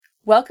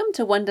Welcome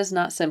to One Does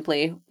Not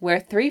Simply, where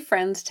three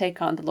friends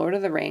take on the Lord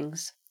of the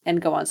Rings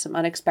and go on some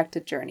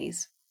unexpected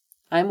journeys.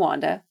 I'm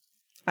Wanda.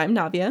 I'm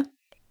Navia.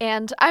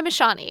 And I'm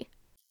Ashani.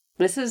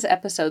 This is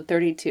episode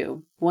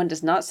 32. One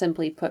does not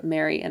simply put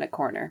Merry in a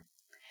corner.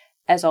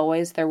 As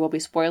always, there will be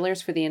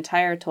spoilers for the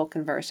entire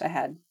Tolkienverse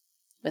ahead.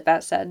 With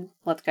that said,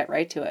 let's get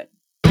right to it.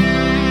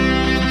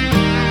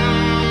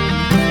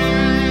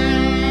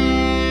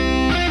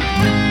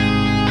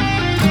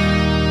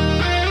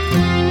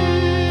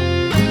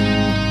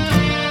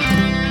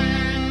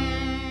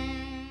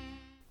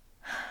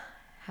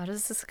 How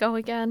does this go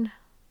again?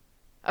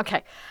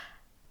 Okay.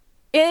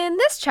 In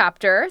this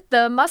chapter,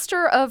 the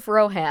Muster of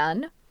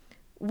Rohan,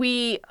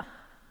 what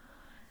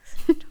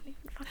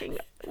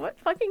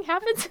fucking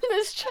happens in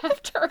this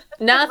chapter?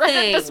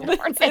 Nothing.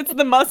 It's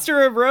the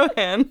Muster of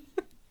Rohan.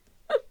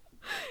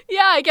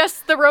 Yeah, I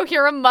guess the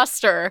Rohirrim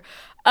muster.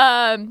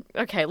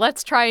 Okay,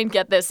 let's try and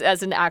get this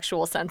as an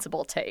actual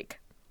sensible take.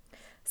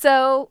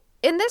 So,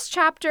 in this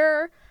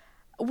chapter,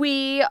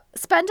 we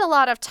spend a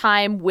lot of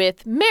time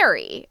with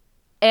Merry.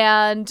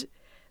 And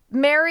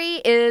Merry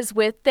is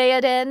with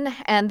Theoden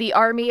and the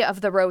army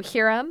of the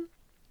Rohirrim.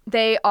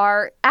 They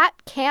are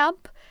at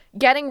camp,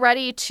 getting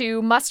ready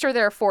to muster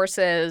their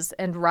forces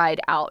and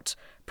ride out,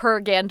 per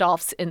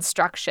Gandalf's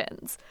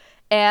instructions.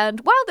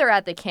 And while they're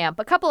at the camp,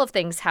 a couple of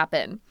things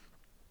happen.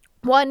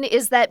 One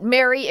is that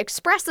Merry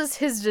expresses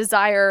his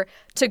desire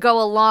to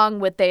go along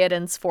with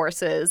Theoden's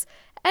forces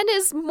and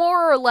is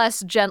more or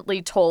less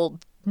gently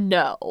told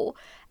no.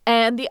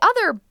 And the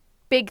other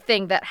big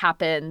thing that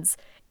happens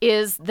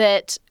is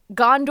that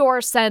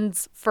Gondor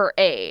sends for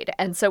aid.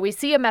 And so we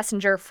see a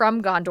messenger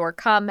from Gondor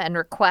come and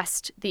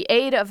request the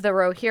aid of the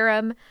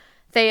Rohirrim.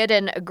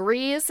 Theoden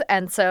agrees,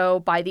 and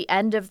so by the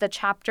end of the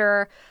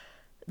chapter,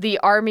 the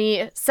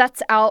army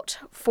sets out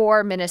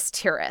for Minas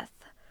Tirith.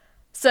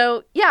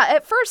 So, yeah,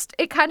 at first,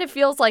 it kind of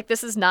feels like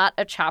this is not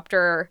a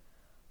chapter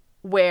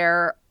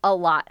where a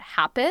lot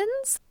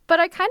happens, but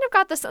I kind of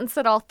got the sense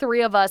that all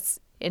three of us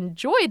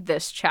enjoyed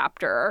this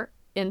chapter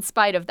in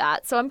spite of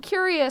that. So I'm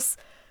curious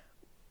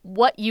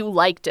what you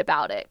liked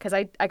about it, because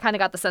I kind of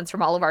got the sense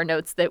from all of our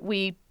notes that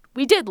we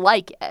did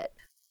like it.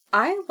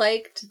 I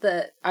liked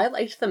the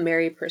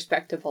Merry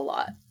perspective a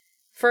lot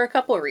for a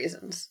couple of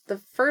reasons.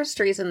 The first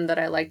reason that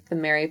I liked the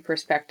Merry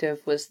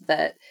perspective was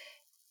that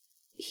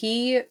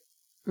he,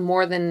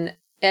 more than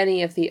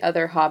any of the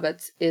other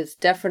hobbits, is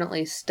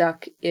definitely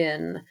stuck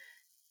in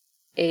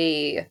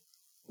a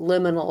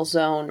liminal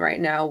zone right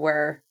now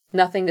where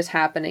nothing is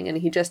happening and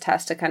he just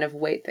has to kind of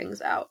wait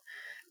things out.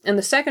 And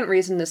the second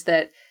reason is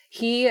that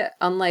he,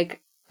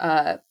 unlike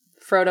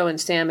Frodo and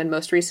Sam, and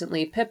most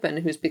recently Pippin,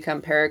 who's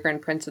become Peregrine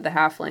Prince of the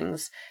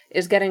Halflings,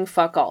 is getting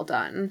fuck all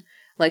done.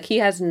 Like, he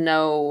has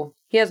no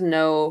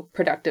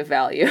productive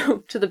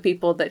value to the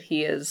people that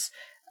he is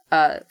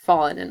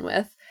fallen in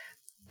with.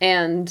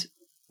 And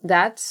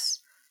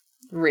that's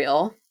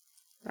real.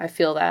 I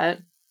feel that.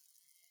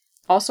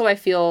 Also, I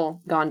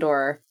feel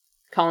Gondor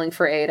calling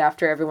for aid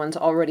after everyone's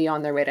already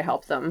on their way to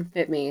help them.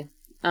 Hit me.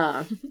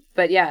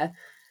 But yeah,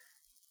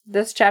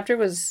 this chapter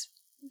was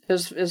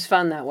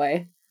fun that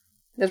way.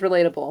 It was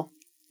relatable.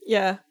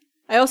 Yeah.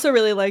 I also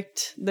really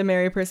liked the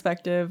Merry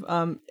perspective.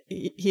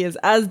 He is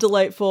as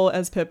delightful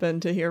as Pippin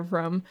to hear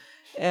from.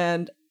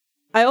 And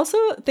I also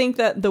think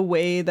that the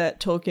way that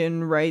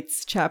Tolkien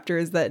writes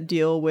chapters that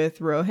deal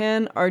with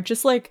Rohan are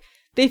just like,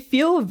 they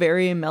feel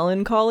very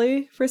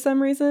melancholy for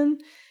some reason.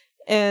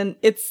 And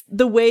it's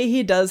the way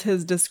he does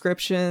his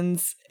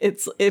descriptions.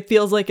 It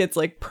feels like it's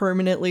like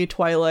permanently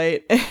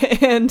Twilight,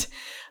 and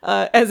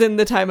as in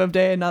the time of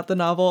day, not the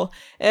novel.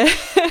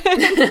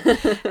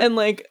 And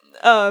like,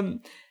 and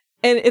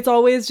it's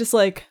always just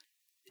like,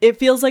 it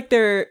feels like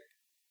they're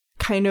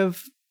kind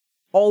of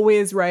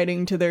always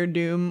riding to their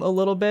doom a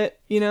little bit,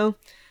 you know,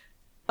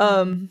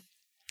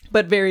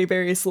 but very,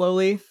 very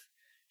slowly.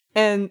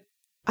 And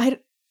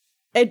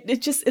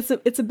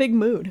it's a big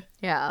mood.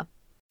 Yeah.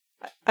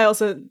 I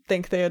also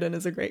think Theoden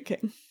is a great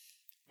king.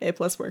 A+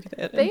 work,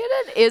 Theoden.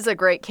 Theoden is a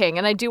great king,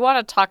 and I do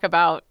want to talk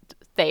about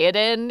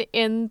Theoden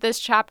in this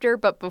chapter,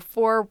 but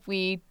before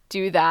we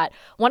do that,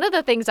 one of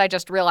the things I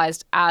just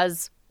realized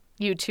as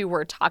you two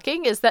were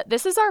talking is that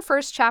this is our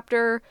first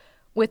chapter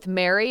with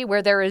Merry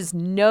where there is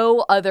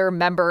no other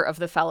member of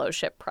the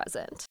Fellowship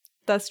present.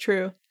 That's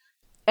true.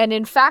 And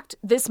in fact,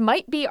 this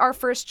might be our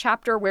first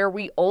chapter where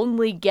we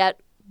only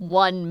get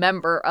one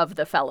member of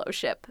the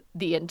Fellowship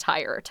the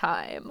entire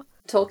time.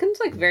 Tolkien's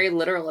like very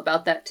literal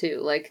about that too.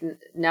 Like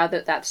now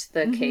that that's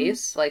the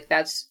case, like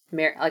that's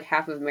like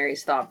half of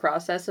Merry's thought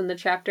process in the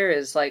chapter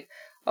is like,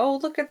 oh,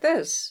 look at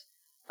this.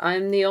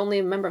 I'm the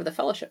only member of the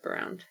Fellowship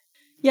around.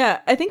 Yeah,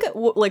 I think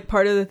like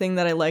part of the thing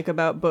that I like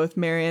about both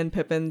Merry and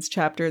Pippin's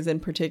chapters in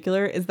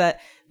particular is that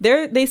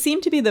they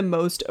seem to be the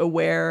most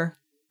aware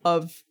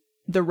of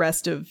the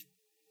rest of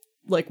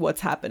like what's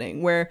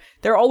happening, where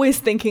they're always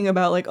thinking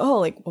about like, oh,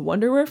 like I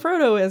wonder where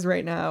Frodo is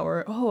right now,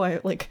 or oh,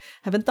 I like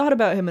haven't thought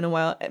about him in a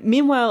while.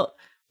 Meanwhile,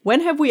 when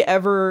have we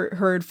ever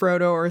heard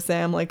Frodo or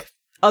Sam like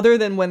other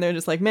than when they're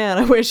just like, man,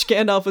 I wish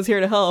Gandalf was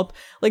here to help?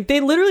 Like they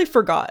literally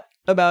forgot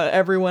about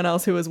everyone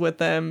else who was with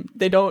them.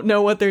 They don't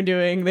know what they're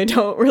doing. They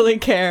don't really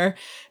care.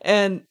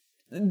 And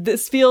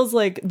this feels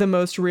like the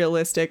most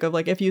realistic of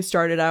like, if you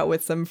started out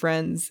with some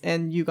friends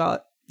and you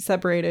got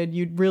separated,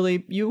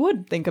 you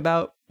would think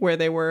about where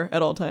they were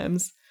at all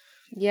times.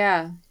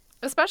 Yeah.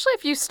 Especially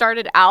if you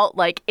started out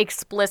like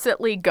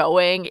explicitly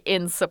going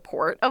in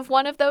support of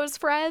one of those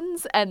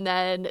friends and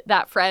then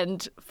that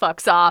friend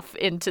fucks off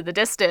into the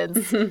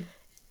distance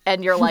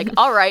and you're like,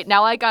 all right,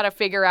 now I gotta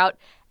figure out.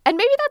 And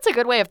maybe that's a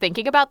good way of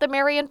thinking about the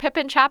Merry and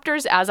Pippin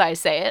chapters as I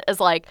say it, is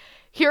like,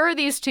 here are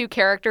these two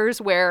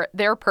characters where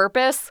their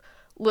purpose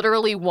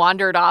literally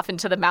wandered off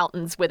into the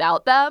mountains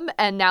without them,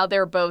 and now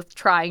they're both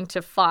trying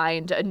to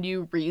find a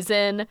new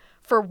reason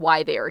for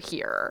why they're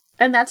here.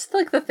 And that's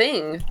like the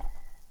thing.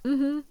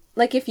 Mm-hmm.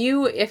 Like if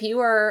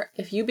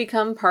you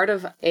become part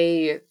of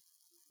a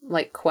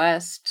like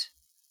quest,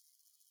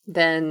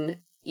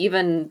 then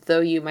even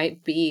though you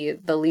might be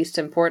the least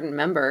important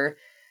member,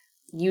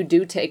 you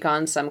do take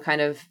on some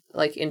kind of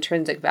like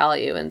intrinsic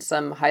value in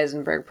some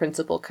Heisenberg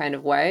principle kind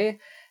of way.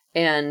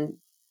 And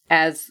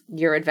as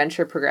your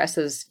adventure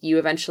progresses, you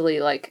eventually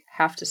like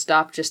have to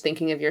stop just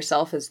thinking of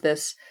yourself as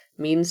this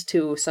means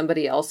to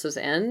somebody else's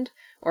end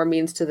or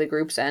means to the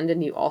group's end.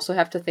 And you also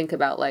have to think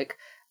about like,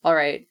 all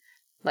right,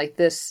 like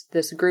this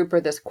group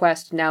or this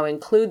quest now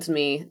includes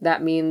me.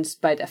 That means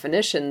by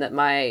definition that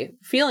my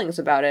feelings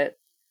about it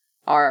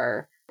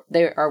are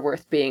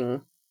worth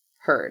being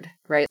heard,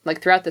 right?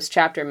 Like throughout this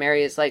chapter,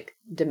 Merry is like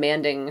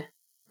demanding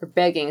or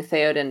begging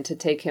Theoden to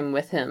take him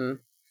with him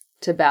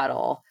to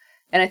battle.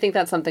 And I think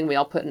that's something we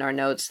all put in our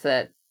notes,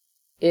 that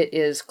it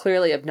is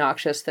clearly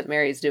obnoxious that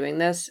Merry's doing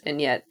this, and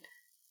yet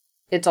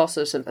it's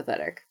also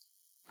sympathetic.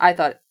 I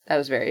thought I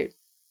was very,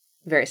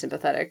 very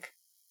sympathetic.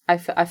 I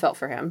felt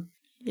for him.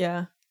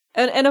 Yeah.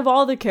 And of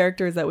all the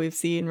characters that we've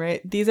seen,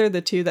 right, these are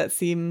the two that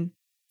seem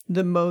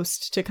the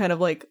most to kind of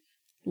like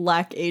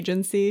lack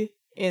agency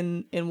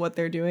in what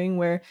they're doing,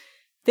 where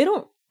they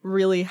don't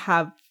really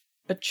have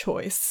a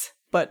choice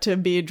but to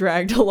be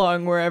dragged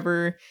along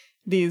wherever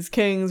these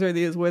kings or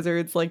these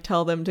wizards like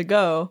tell them to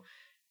go.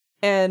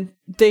 And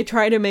they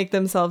try to make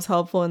themselves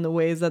helpful in the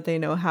ways that they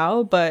know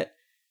how, but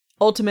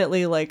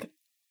ultimately, like,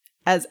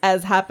 as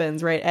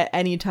happens, right, at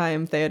any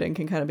time Theoden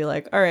can kind of be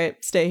like, all right,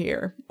 stay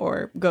here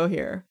or go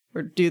here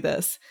or do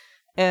this.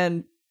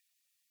 And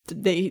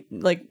they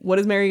like, what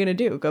is Merry gonna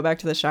do? Go back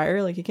to the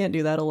Shire? Like, you can't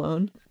do that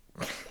alone.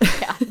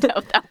 Yeah,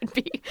 no, that would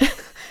be.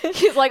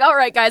 He's like, all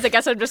right, guys, I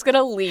guess I'm just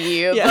gonna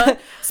leave. Yeah.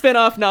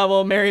 Spin-off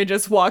novel, Merry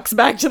just walks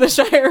back to the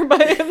Shire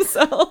by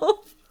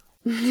himself.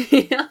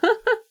 Yeah.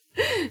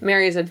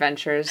 Merry's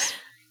adventures.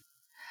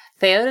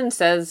 Theoden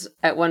says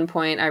at one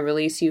point, I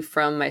release you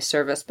from my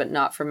service, but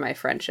not from my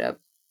friendship.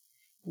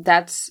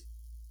 That's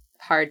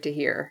hard to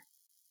hear.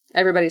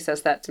 Everybody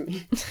says that to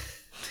me.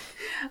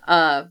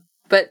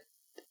 But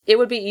it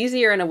would be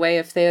easier in a way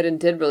if Theoden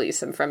did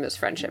release him from his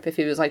friendship. If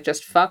he was like,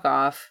 just fuck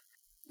off.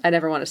 I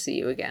never want to see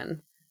you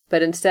again.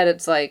 But instead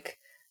it's like,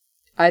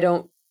 I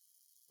don't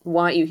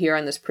want you here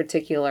on this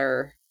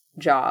particular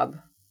job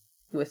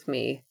with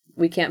me.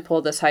 We can't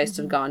pull this heist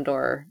of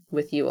Gondor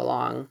with you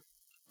along.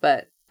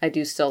 But I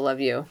do still love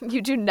you.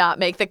 You do not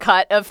make the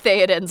cut of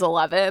Theoden's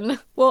 11.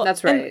 Well,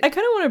 that's right. I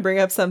kind of want to bring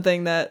up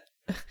something that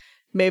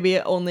maybe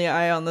only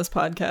I on this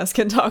podcast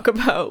can talk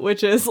about,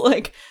 which is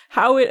like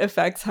how it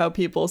affects how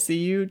people see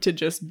you to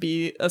just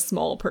be a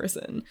small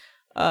person.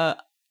 I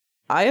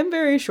am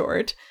very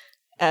short,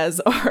 as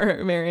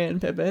are Merry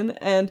and Pippin,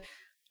 and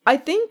I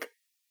think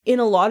in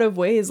a lot of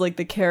ways, like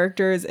the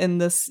characters in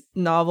this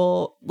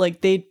novel,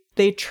 like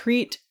they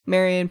treat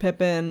Merry and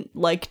Pippin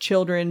like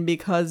children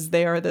because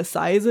they are the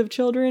size of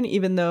children,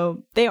 even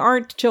though they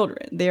aren't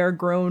children. They are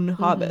grown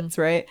hobbits,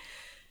 right?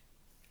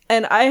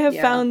 And I have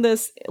found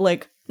this,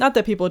 like, not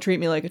that people treat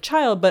me like a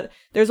child, but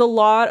there's a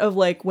lot of,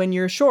 like, when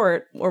you're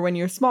short or when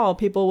you're small,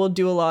 people will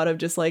do a lot of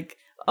just, like,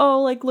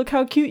 oh, like, look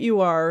how cute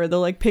you are, or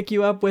they'll, like, pick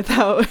you up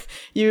without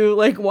you,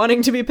 like,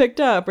 wanting to be picked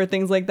up, or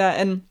things like that.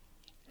 And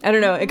I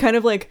don't know, it kind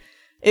of, like,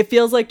 it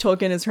feels like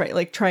Tolkien is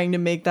trying to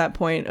make that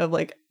point of,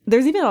 like,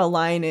 there's even a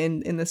line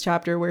in this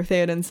chapter where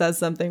Theoden says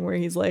something where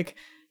he's like,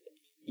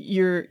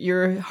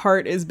 your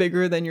heart is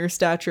bigger than your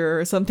stature,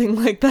 or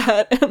something like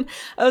that. And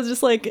I was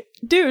just like,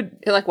 dude.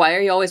 You're like, why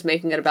are you always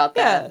making it about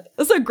that? Yeah,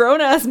 it's a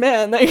grown-ass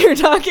man that you're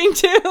talking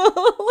to.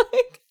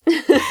 Like,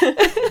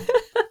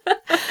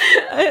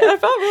 I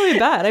felt really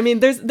bad. I mean,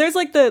 there's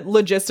like the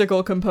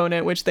logistical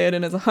component, which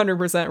Theoden is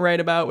 100% right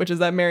about, which is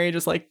that Merry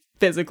just like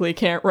physically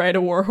can't ride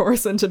a war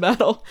horse into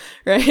battle,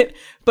 right?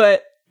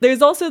 But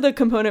there's also the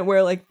component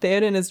where, like,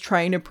 Theoden is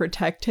trying to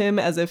protect him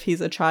as if he's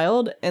a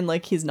child, and,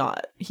 like, he's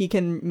not. He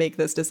can make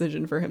this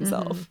decision for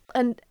himself.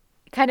 And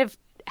kind of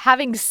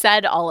having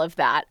said all of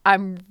that,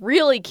 I'm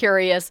really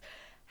curious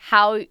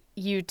how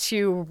you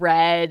two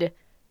read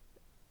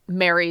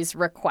Merry's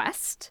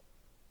request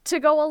to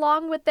go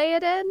along with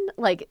Theoden.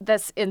 Like,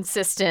 this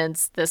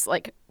insistence, this,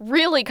 like,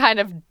 really kind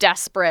of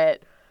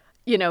desperate,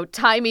 you know,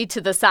 tie me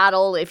to the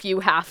saddle if you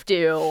have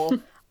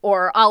to.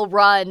 Or I'll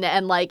run,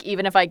 and, like,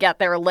 even if I get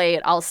there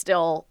late, I'll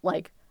still,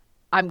 like,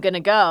 I'm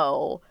gonna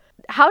go.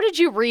 how did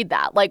you read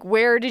that? Like,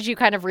 where did you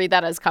kind of read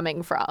that as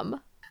coming from?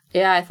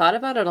 Yeah, I thought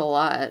about it a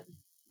lot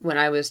when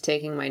I was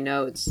taking my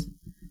notes.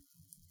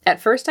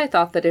 At first, I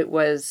thought that it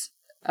was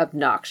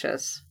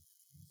obnoxious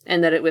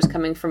and that it was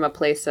coming from a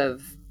place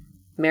of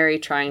Mary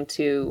trying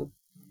to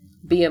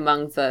be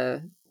among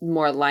the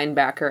more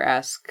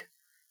linebacker-esque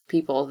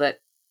people that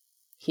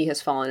he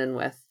has fallen in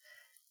with,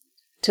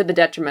 to the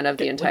detriment of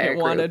the entire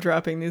group. Wanda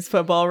dropping these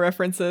football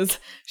references.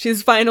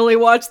 She's finally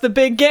watched the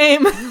big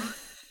game.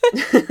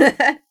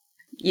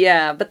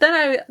 Yeah, but then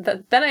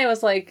I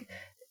was like,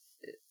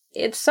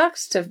 it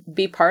sucks to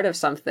be part of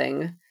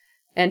something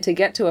and to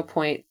get to a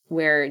point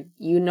where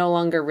you no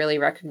longer really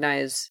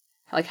recognize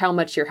like how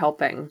much you're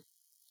helping.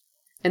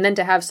 And then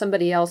to have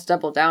somebody else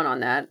double down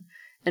on that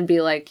and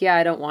be like, yeah,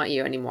 I don't want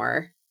you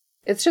anymore.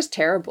 It's just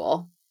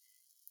terrible.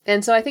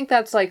 And so I think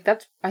that's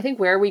I think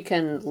where we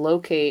can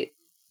locate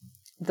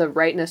the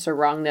rightness or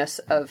wrongness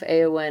of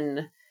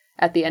Éowyn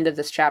at the end of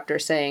this chapter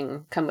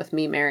saying, come with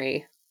me,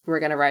 Mary, we're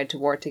going to ride to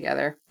war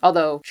together.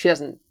 Although she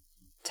doesn't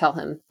tell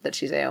him that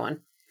she's Éowyn.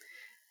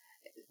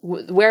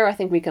 Where I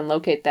think we can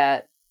locate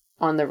that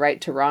on the right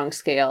to wrong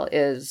scale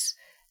is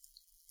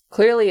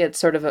clearly it's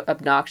sort of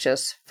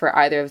obnoxious for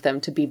either of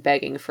them to be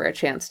begging for a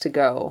chance to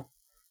go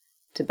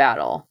to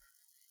battle.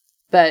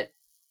 But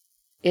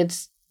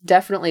it's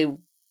definitely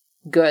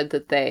good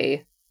that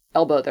they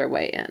elbow their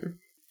way in.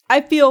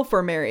 I feel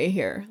for Mary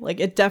here. Like,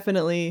 it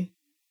definitely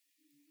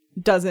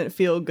doesn't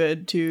feel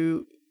good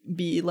to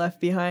be left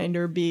behind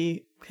or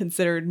be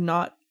considered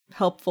not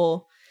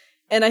helpful.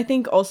 And I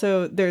think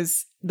also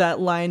there's that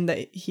line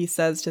that he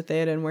says to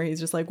Theoden where he's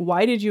just like,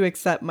 why did you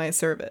accept my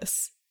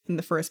service in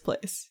the first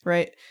place,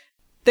 right?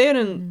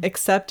 Theoden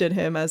accepted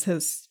him as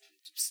his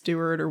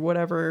steward or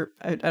whatever.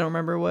 I don't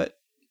remember what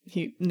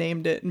he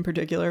named it in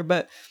particular,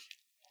 but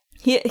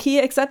he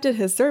accepted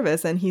his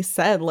service and he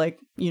said, like,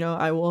 you know,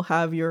 I will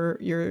have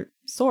your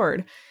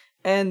sword.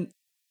 And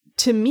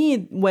to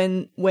me,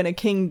 when a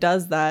king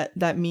does that,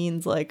 that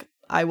means like,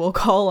 I will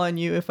call on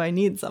you if I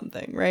need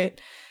something, right?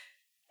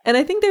 And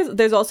I think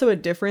there's also a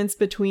difference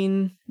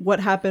between what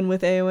happened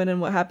with Éowyn and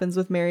what happens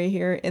with Mary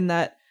here, in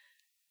that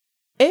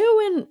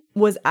Éowyn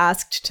was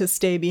asked to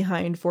stay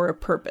behind for a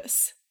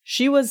purpose.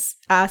 She was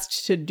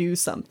asked to do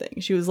something.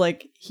 She was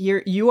like,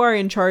 here, you are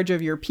in charge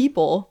of your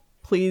people.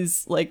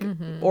 Please, like,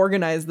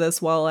 organize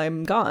this while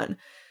I'm gone.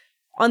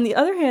 On the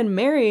other hand,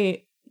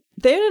 Mary,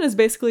 Theoden is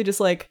basically just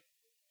like,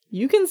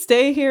 you can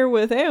stay here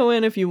with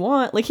Éowyn if you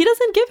want. Like, he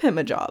doesn't give him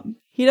a job.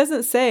 He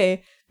doesn't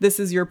say, this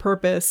is your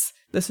purpose.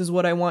 This is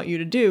what I want you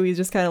to do. He's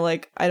just kind of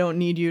like, I don't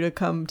need you to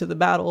come to the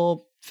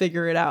battle.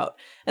 Figure it out.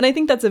 And I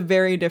think that's a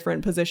very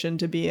different position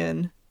to be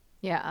in.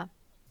 Yeah.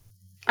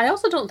 I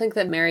also don't think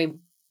that Mary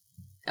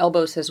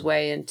elbows his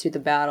way into the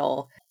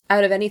battle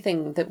out of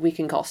anything that we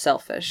can call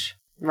selfish,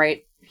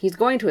 right? He's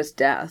going to his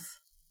death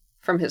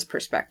from his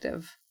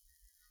perspective.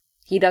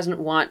 He doesn't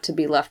want to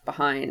be left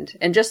behind.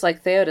 And just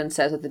like Theoden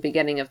says at the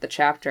beginning of the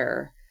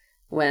chapter,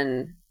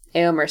 when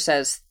Éomer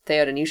says,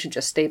 Theoden, you should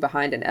just stay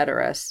behind in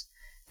Edoras,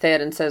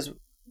 Theoden says,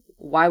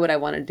 why would I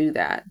want to do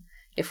that?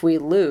 If we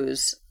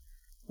lose,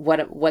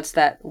 what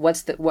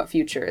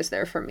future is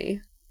there for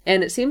me?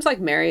 And it seems like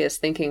Mary is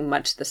thinking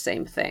much the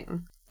same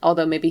thing.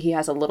 Although maybe he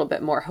has a little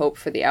bit more hope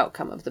for the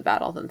outcome of the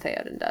battle than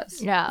Theoden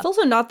does. Yeah. It's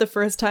also not the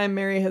first time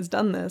Mary has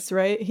done this,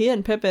 right? He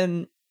and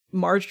Pippin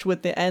marched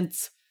with the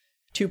Ents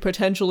to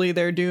potentially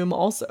their doom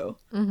also.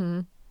 Mm-hmm.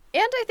 And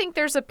I think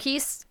there's a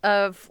piece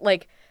of,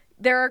 like,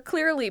 there are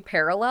clearly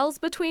parallels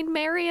between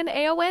Mary and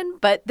Éowyn,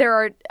 but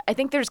I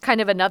think there's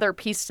kind of another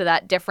piece to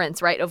that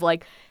difference, right? Of,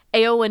 like,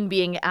 Éowyn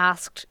being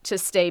asked to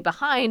stay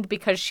behind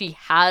because she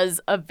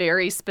has a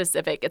very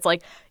specific, it's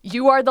like,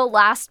 you are the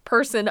last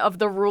person of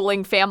the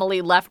ruling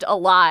family left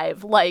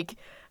alive. Like,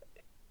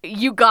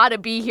 you gotta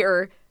be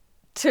here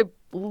to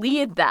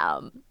lead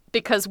them,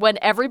 because when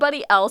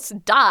everybody else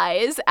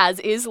dies, as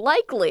is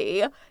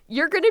likely,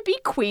 you're gonna be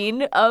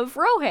Queen of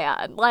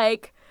Rohan.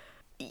 Like,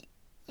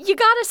 you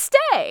gotta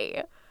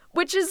stay,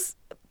 which is,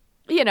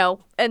 you know,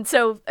 and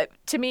so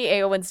to me,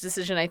 Éowyn's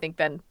decision, I think,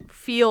 then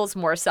feels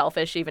more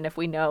selfish, even if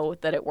we know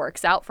that it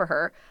works out for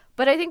her.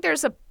 But I think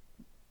there's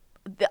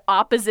the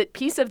opposite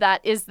piece of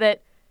that is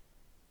that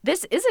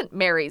this isn't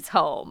Mary's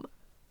home.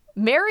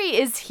 Mary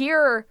is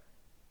here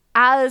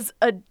as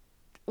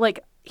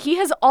he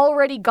has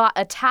already got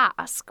a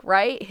task,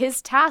 right?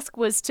 His task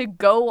was to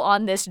go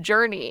on this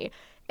journey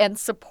and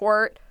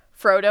support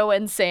Frodo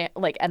and Sam,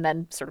 and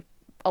then sort of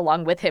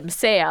along with him,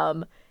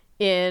 Sam,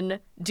 in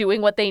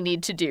doing what they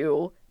need to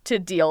do to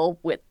deal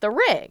with the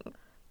ring.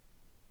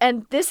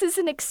 And this is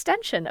an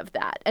extension of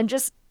that. And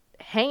just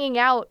hanging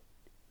out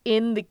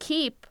in the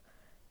keep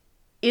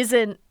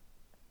isn't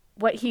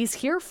what he's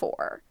here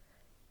for.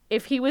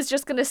 If he was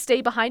just going to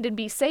stay behind and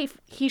be safe,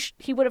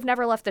 he would have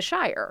never left the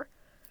Shire.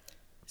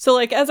 So,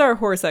 like, as our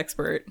horse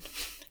expert...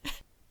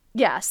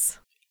 Yes.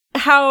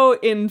 How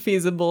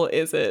infeasible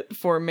is it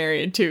for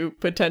Mary to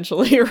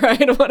potentially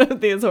ride one of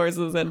these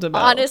horses into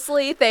battle?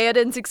 Honestly,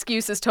 Theoden's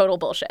excuse is total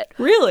bullshit.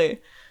 Really?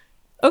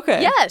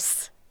 Okay.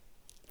 Yes.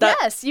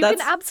 Yes, you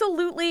can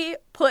absolutely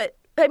put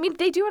I mean,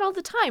 they do it all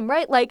the time,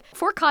 right? Like,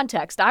 for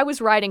context, I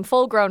was riding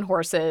full-grown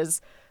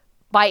horses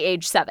by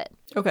age 7.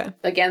 Okay.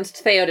 Against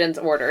Theoden's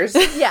orders.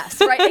 Yes,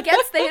 right.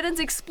 Against Theoden's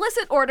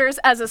explicit orders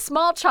as a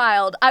small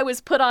child, I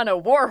was put on a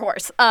war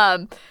horse.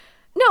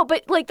 No,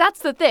 but, like, that's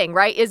the thing,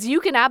 right, is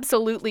you can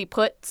absolutely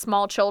put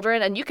small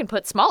children, and you can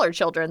put smaller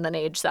children than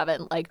age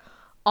 7, like,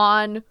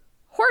 on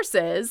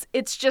horses.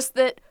 It's just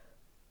that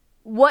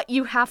what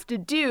you have to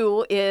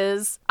do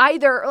is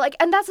either, like,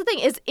 and that's the thing,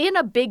 is in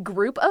a big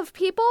group of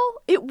people,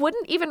 it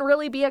wouldn't even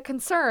really be a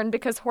concern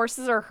because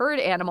horses are herd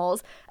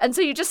animals. And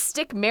so you just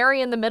stick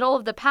Merry in the middle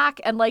of the pack,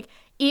 and, like,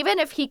 even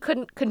if he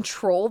couldn't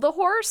control the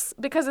horse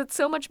because it's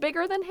so much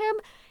bigger than him,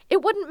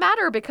 it wouldn't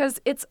matter because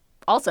it's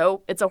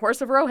a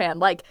horse of Rohan.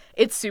 Like,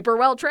 it's super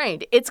well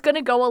trained. It's going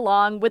to go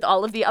along with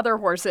all of the other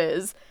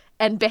horses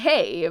and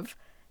behave.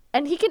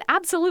 And he can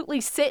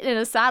absolutely sit in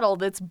a saddle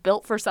that's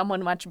built for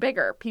someone much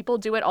bigger. People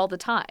do it all the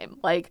time.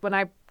 Like, when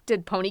I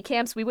did pony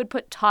camps, we would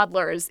put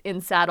toddlers in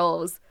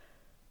saddles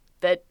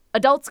that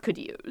adults could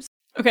use.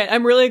 Okay,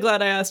 I'm really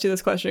glad I asked you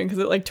this question because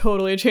it, like,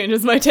 totally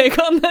changes my take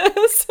on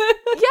this.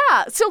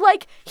 Yeah, so,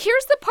 like,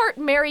 here's the part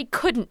Merry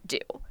couldn't do.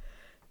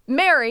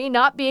 Merry,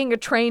 not being a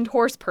trained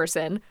horse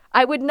person,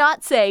 I would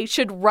not say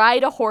should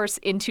ride a horse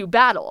into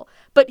battle,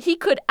 but he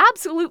could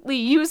absolutely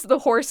use the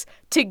horse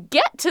to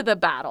get to the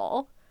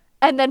battle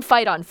and then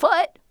fight on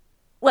foot.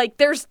 Like,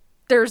 there's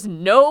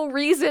no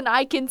reason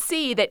I can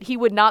see that he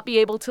would not be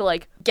able to,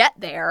 like, get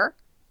there.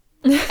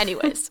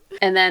 Anyways.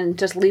 And then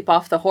just leap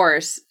off the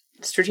horse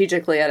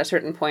strategically at a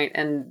certain point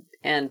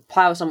and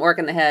plow some orc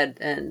in the head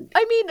and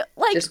I mean,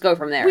 like, just go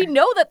from there. We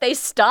know that they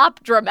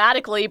stop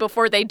dramatically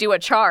before they do a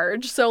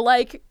charge. So,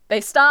 like,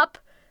 they stop,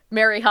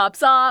 Merry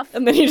hops off.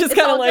 And then he just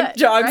kind of, like,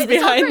 jogs right?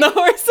 behind the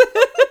horse.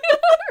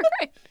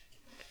 Right.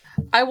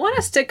 I want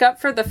to stick up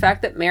for the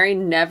fact that Merry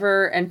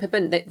never, and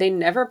Pippin, they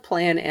never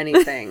plan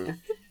anything.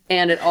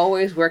 And it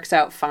always works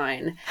out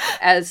fine.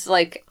 As,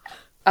 like,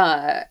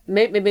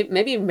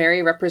 maybe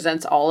Merry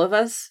represents all of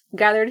us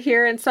gathered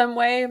here in some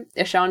way.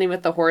 Ishani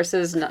with the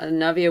horses,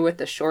 Navia with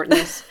the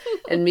shortness,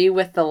 and me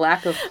with the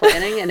lack of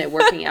planning and it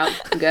working out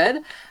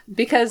good.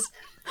 Because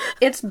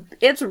it's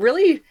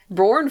really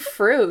borne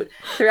fruit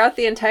throughout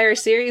the entire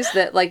series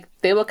that, like,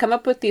 they will come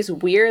up with these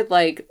weird,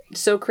 like,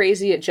 so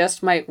crazy it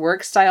just might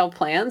work style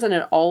plans, and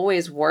it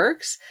always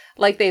works.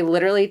 Like, they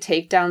literally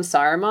take down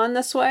Saruman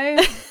this way.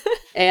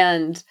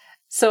 And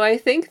so I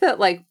think that,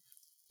 like,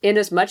 in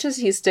as much as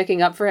he's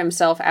sticking up for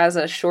himself as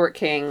a short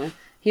king,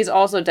 he's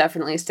also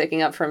definitely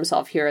sticking up for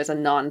himself here as a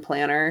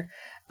non-planner.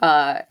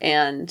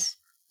 And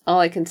all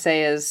I can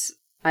say is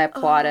I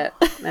applaud it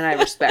and I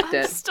respect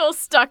it. I'm still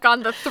stuck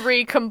on the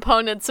 3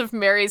 components of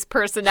Merry's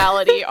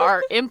personality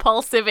are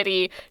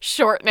impulsivity,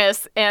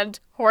 shortness, and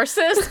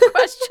horses? ?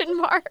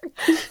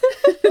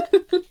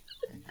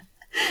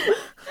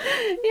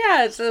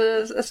 Yeah, it's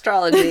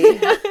astrology.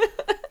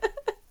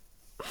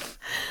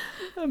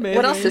 Amazing.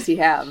 What else does he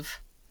have?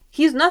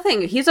 He's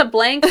nothing. He's a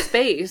blank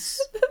space.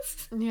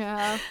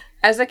 Yeah.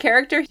 As a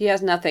character, he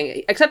has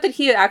nothing except that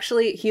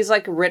he's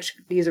like rich.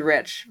 He's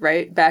rich,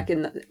 right? Back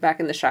in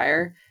the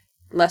Shire.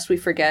 Lest we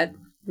forget,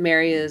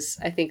 Merry is,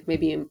 I think,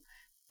 maybe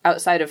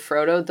outside of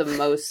Frodo, the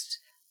most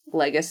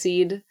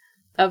legacied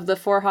of the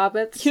 4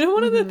 hobbits. You know,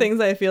 one of the things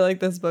I feel like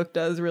this book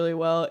does really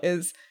well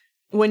is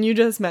when you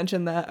just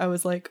mentioned that, I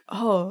was like,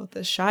 oh,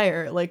 the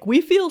Shire. Like,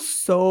 we feel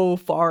so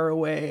far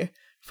away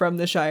from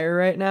the Shire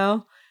right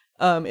now,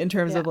 in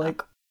terms of,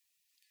 like,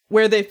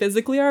 where they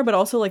physically are, but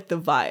also, like, the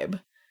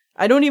vibe.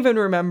 I don't even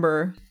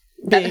remember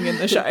being in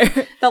the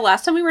Shire. The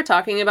last time we were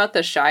talking about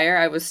the Shire,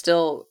 I was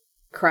still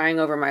crying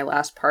over my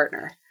last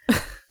partner.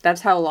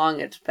 That's how long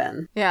it's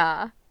been.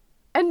 Yeah.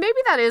 And maybe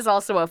that is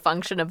also a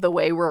function of the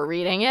way we're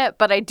reading it,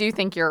 but I do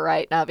think you're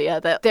right,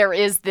 Navia, that there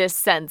is this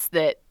sense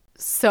that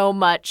so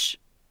much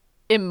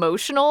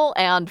emotional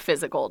and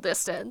physical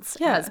distance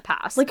has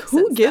passed. Like,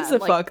 who gives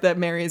then. a fuck that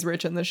Merry's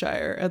rich in the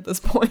Shire at this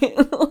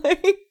point?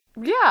 Like,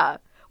 yeah.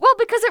 Well,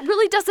 because it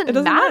really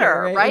doesn't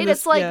matter, right? This,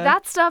 it's like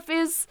that stuff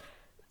is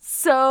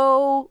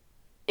so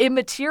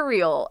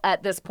immaterial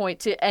at this point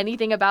to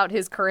anything about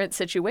his current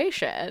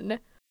situation.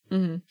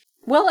 Mm-hmm.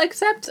 Well,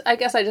 except I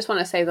guess I just want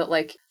to say that,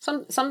 like,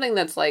 something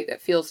that's, like,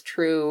 that feels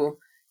true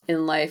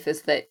in life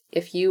is that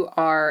if you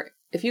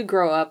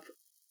grow up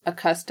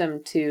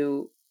accustomed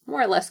to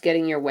more or less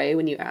getting your way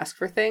when you ask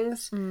for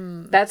things,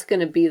 that's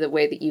going to be the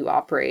way that you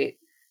operate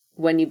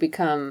when you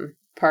become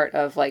part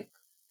of, like,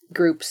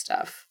 group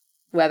stuff,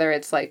 whether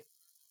it's, like,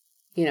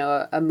 you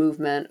know, a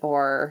movement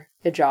or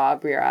a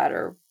job you're at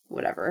or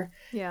whatever.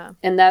 Yeah.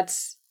 And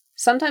that's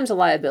sometimes a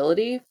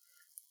liability,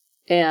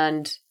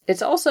 and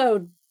it's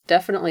also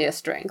definitely a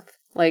strength.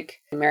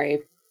 Like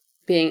Merry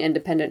being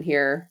independent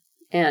here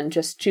and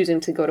just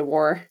choosing to go to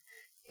war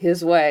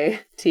his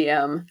way,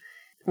 TM,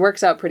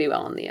 works out pretty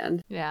well in the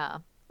end. Yeah.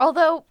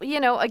 Although,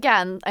 you know,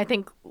 again, I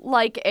think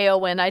like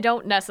Éowyn, I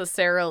don't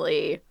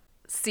necessarily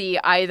see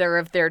either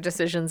of their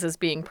decisions as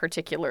being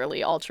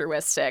particularly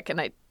altruistic.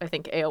 And I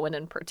think Éowyn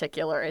in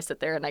particular, I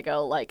sit there and I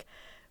go, like,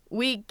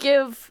 we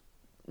give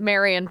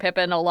Merry and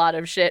Pippin a lot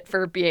of shit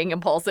for being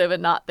impulsive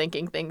and not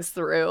thinking things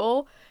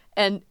through.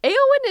 And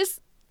Éowyn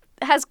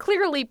has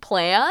clearly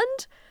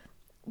planned,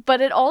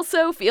 but it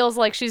also feels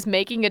like she's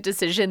making a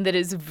decision that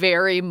is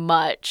very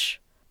much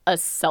a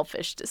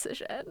selfish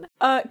decision.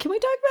 Can we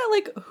talk about,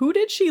 like, who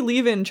did she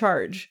leave in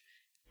charge?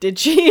 Did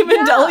she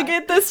even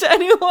delegate this to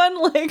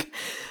anyone? Like,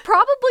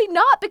 probably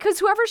not, because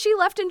whoever she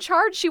left in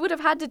charge, she would have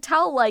had to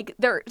tell, like,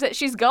 that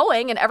she's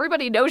going, and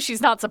everybody knows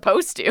she's not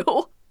supposed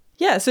to.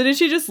 Yeah, so did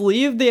she just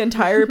leave the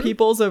entire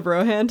peoples of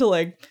Rohan to,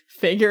 like,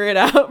 figure it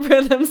out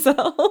for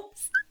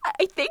themselves?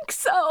 I think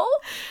so.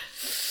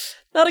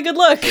 Not a good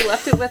look. She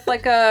left it with,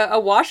 like, a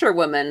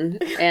washerwoman,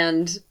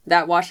 and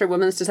that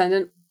washerwoman's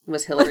descendant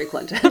was Hillary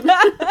Clinton.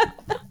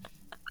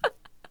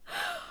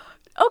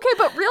 Okay,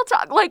 but real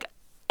talk, like,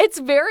 it's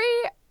very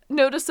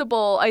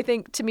noticeable, I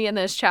think, to me in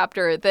this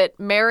chapter that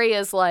Merry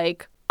is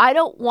like, I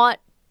don't want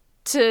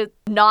to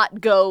not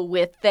go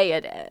with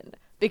Theoden,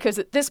 because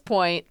at this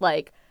point,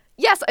 like,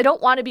 yes, I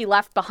don't want to be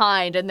left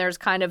behind, and there's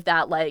kind of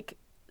that, like,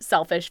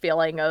 selfish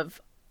feeling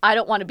of, I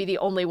don't want to be the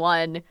only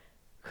one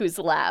who's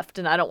left,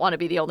 and I don't want to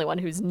be the only one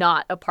who's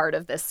not a part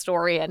of this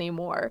story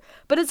anymore.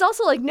 But it's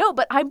also like, no,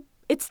 but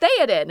it's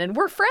Theoden, and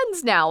we're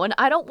friends now, and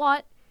I don't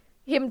want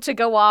him to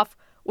go off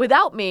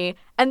without me.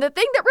 And the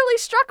thing that really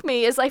struck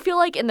me is I feel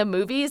like in the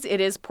movies it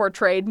is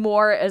portrayed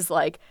more as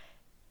like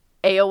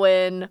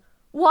Éowyn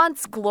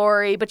wants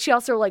glory, but she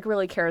also like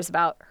really cares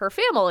about her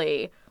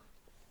family.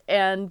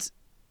 And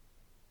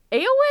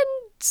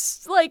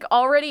Éowyn's like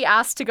already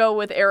asked to go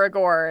with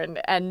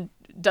Aragorn and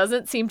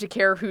doesn't seem to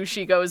care who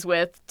she goes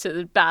with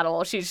to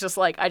battle. She's just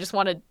like, I just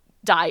want to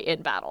die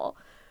in battle.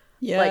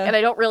 Yeah. Like, and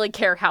I don't really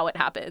care how it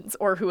happens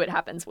or who it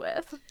happens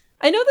with.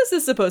 I know this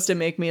is supposed to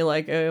make me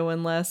like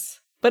Éowyn less,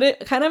 but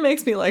it kind of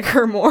makes me like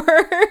her more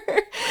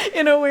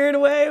in a weird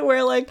way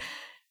where like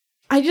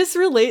I just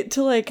relate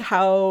to like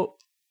how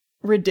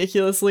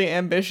ridiculously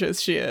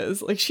ambitious she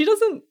is. Like she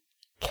doesn't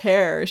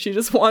care. She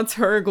just wants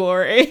her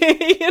glory,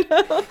 you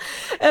know?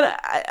 And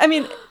I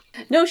mean,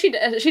 no, she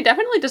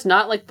definitely does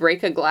not like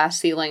break a glass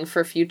ceiling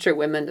for future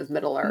women of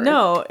Middle Earth.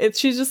 No,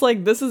 she's just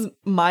like, this is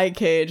my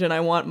cage and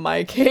I want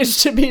my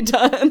cage to be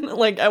done.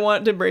 Like I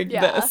want to break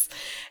this.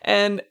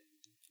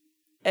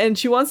 And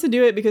she wants to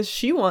do it because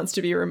she wants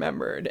to be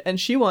remembered and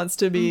she wants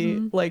to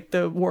be like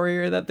the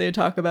warrior that they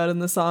talk about in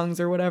the songs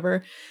or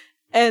whatever.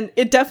 And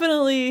it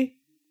definitely,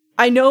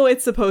 I know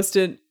it's supposed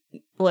to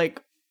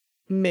like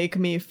make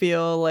me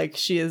feel like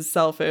she is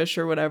selfish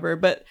or whatever,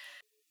 but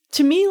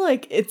to me,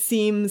 like it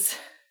seems,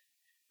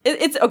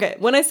 it's okay.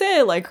 When I say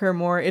I like her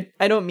more,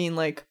 I don't mean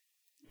like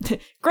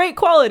great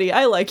quality,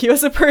 I like you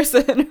as a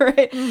person,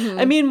 right?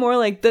 I mean more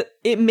like that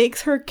it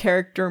makes her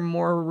character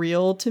more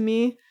real to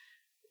me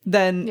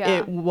than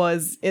it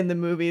was in the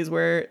movies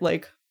where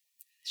like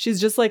she's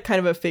just like kind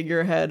of a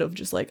figurehead of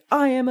just like,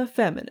 I am a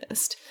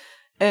feminist.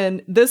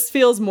 And this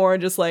feels more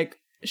just like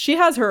she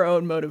has her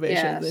own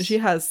motivations and she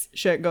has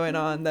shit going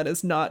on that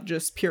is not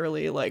just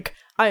purely like,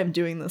 I am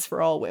doing this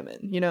for all women,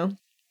 you know?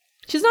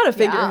 She's not a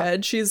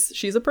figurehead,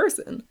 she's a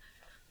person.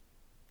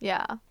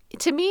 Yeah.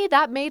 To me,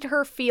 that made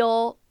her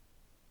feel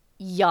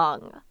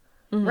young.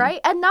 Right?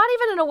 And not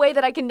even in a way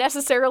that I can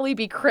necessarily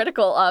be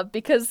critical of,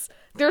 because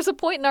there's a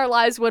point in our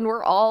lives when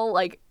we're all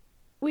like,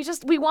 we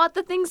want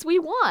the things we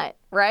want,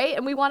 right?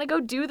 And we want to go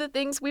do the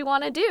things we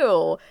want to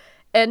do.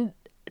 And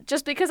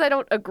just because I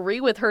don't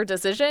agree with her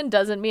decision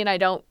doesn't mean I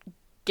don't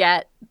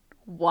get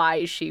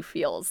why she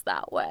feels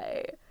that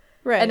way.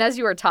 Right. And as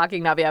you were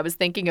talking, Navi, I was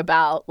thinking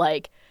about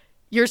like,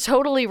 you're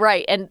totally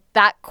right. And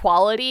that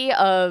quality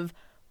of,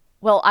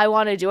 well, I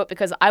want to do it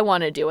because I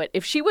want to do it.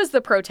 If she was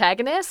the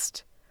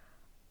protagonist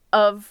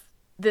of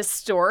this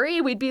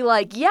story, we'd be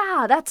like,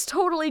 yeah, that's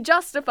totally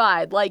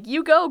justified. Like,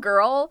 you go,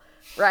 girl,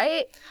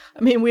 right?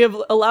 I mean, we have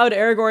allowed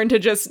Aragorn to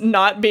just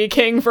not be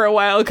king for a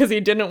while because he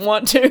didn't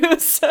want to,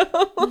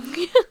 so...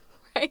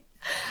 Right.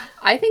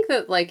 I think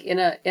that, like, in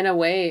a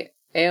way,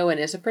 Éowyn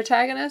is a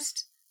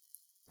protagonist,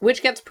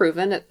 which gets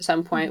proven at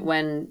some point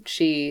when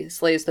she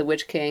slays the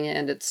Witch King,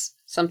 and it's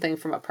something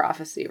from a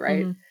prophecy,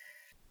 right?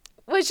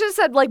 Which just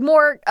said, like,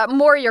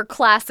 more your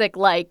classic,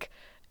 like,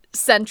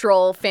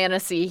 central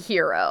fantasy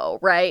hero,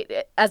 right?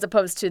 As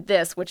opposed to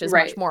this, which is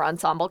much more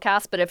ensemble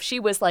cast. But if she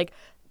was like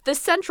the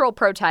central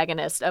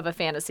protagonist of a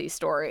fantasy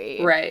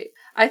story. Right.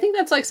 I think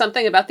that's like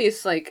something about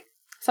these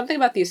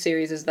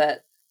series is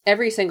that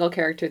every single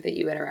character that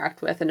you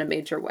interact with in a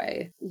major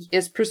way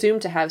is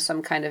presumed to have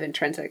some kind of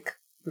intrinsic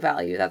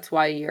value. That's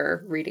why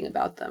you're reading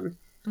about them.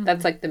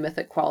 That's like the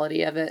mythic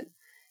quality of it.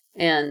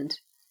 And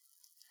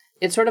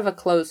it's sort of a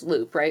closed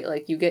loop, right?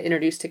 Like you get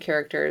introduced to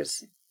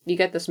characters, you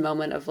get this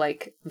moment of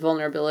like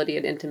vulnerability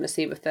and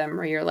intimacy with them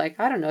where you're like,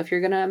 I don't know if you're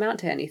going to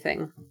amount to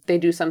anything. They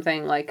do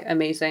something like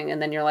amazing.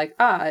 And then you're like,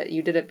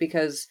 you did it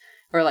because,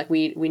 or like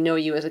we know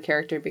you as a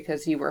character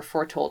because you were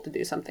foretold to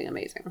do something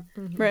amazing.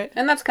 Right.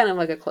 And that's kind of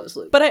like a closed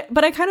loop.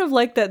 But I kind of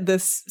like that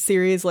this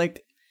series,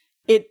 like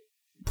it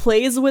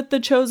plays with the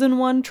chosen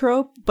one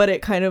trope, but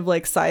it kind of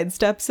like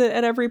sidesteps it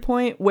at every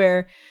point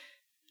where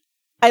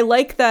I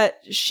like that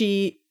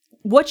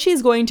what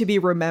she's going to be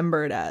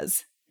remembered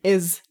as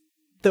is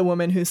the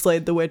woman who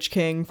slayed the Witch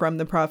King from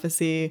the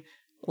prophecy,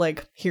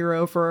 like,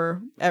 hero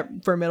for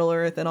Middle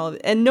Earth and all,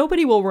 and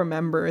nobody will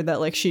remember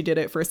that, like, she did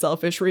it for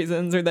selfish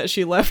reasons or that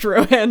she left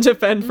Rohan to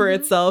fend for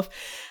itself.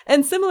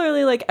 And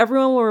similarly, like,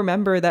 everyone will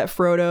remember that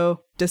Frodo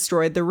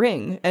destroyed the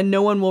ring, and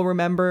no one will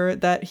remember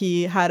that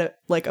he had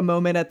a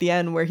moment at the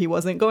end where he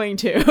wasn't going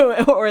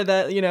to, or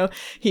that, you know,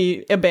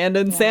 he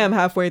abandoned Sam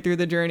halfway through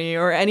the journey,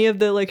 or any of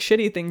the, like,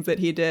 shitty things that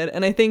he did.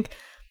 And I think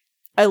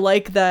I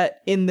like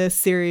that in this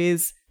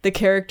series, the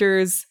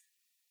characters,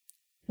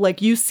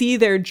 like, you see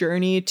their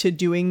journey to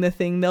doing the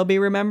thing they'll be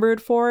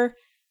remembered for,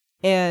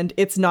 and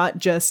it's not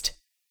just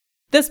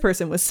this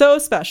person was so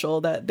special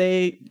that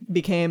they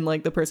became,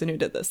 like, the person who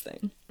did this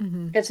thing.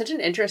 Mm-hmm. It's such an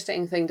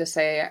interesting thing to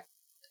say,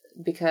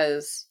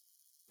 because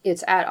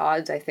it's at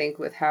odds, I think,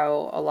 with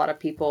how a lot of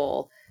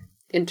people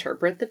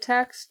interpret the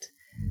text.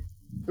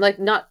 Like,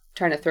 not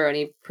trying to throw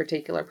any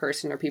particular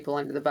person or people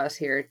under the bus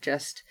here,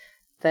 just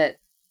that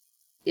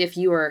if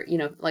you are, you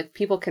know, like,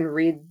 people can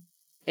read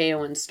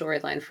Éowyn's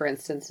storyline, for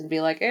instance, and be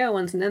like,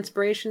 Éowyn's an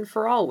inspiration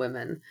for all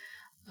women.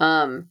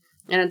 And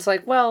it's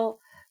like, well,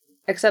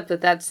 except that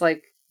that's,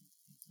 like,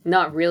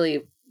 not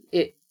really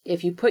it.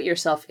 If you put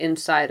yourself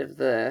inside of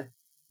the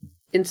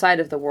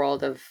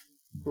world of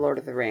Lord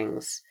of the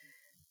Rings,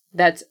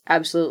 that's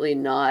absolutely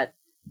not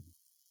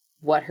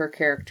what her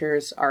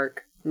character's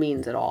arc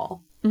means at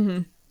all.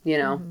 Mm-hmm. You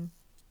know? Mm-hmm.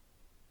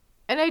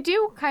 And I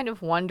do kind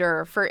of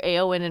wonder, for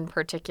Éowyn in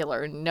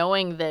particular,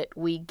 knowing that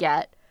we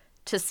get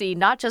to see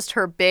not just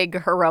her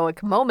big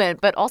heroic moment,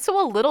 but also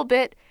a little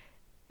bit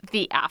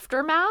the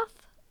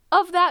aftermath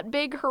of that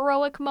big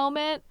heroic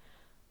moment.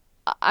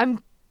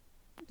 I'm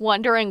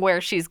wondering where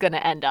she's going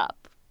to end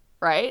up,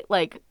 right?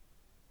 Like,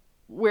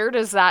 where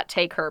does that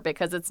take her?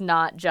 Because it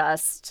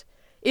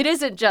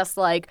isn't just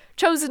like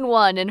chosen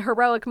one and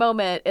heroic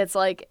moment. It's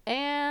like,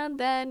 and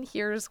then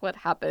here's what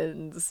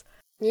happens.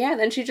 Yeah,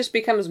 then she just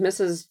becomes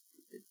Mrs.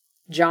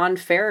 John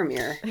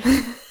Faramir.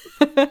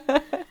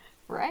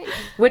 Right.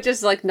 Which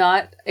is, like,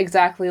 not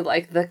exactly,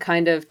 like, the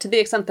kind of, to the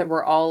extent that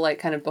we're all, like,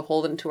 kind of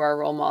beholden to our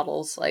role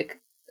models,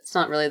 like, it's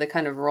not really the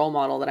kind of role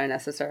model that I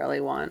necessarily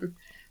want.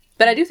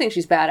 But I do think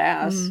she's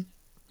badass.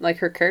 Mm-hmm. Like,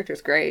 her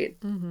character's great.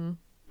 Mm-hmm.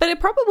 But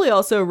it probably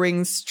also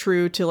rings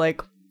true to,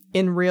 like,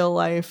 in real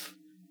life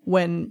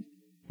when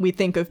we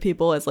think of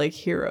people as, like,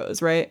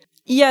 heroes, right?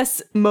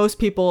 Yes, most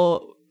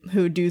people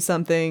who do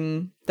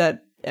something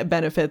that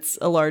benefits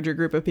a larger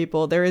group of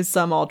people, there is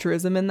some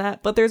altruism in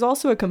that, but there's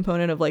also a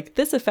component of, like,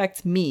 this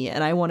affects me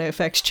and I want to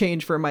affect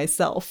change for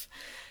myself.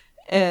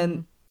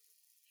 And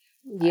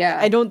yeah,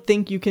 I don't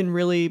think you can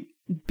really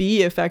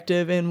be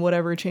effective in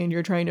whatever change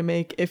you're trying to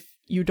make if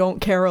you don't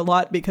care a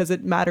lot because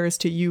it matters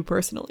to you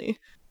personally.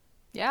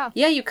 Yeah,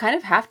 you kind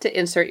of have to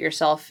insert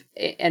yourself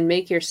and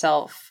make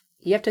yourself,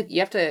 you have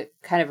to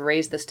kind of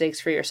raise the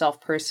stakes for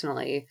yourself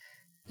personally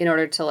in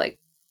order to, like,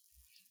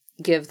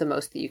 give the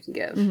most that you can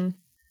give. Mm-hmm.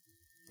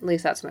 At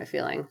least that's my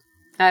feeling.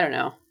 I don't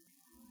know.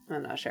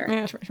 I'm not sure.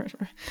 Yeah, sure.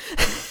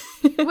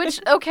 Which,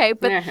 okay,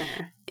 but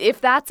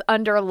if that's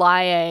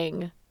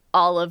underlying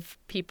all of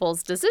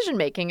people's decision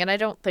making, and I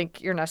don't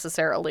think you're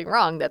necessarily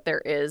wrong that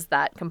there is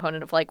that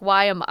component of, like,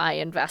 why am I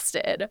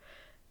invested?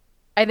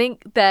 I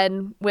think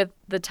then, with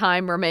the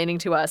time remaining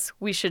to us,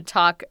 we should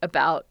talk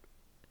about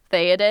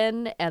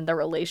Theoden and the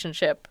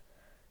relationship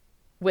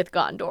with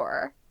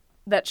Gondor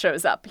that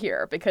shows up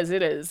here, because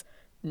it is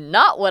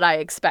not what I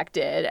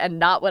expected, and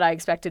not what I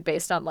expected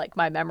based on, like,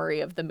 my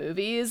memory of the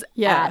movies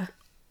at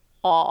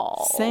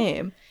all.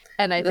 Same.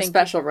 And I think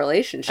special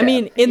relationship. I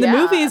mean, in the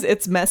movies,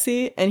 it's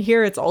messy, and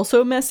here it's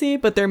also messy,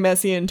 but they're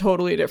messy in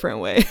totally different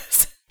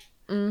ways.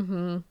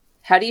 Mm-hmm.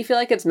 How do you feel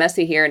like it's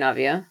messy here,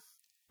 Navia?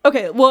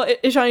 Okay, well,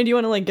 Ishani, do you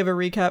want to, like, give a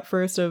recap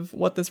first of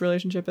what this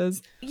relationship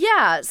is?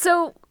 Yeah,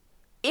 so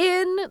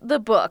in the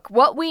book,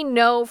 what we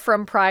know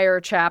from prior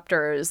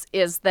chapters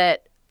is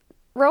that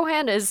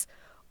Rohan is,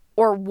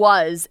 or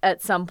was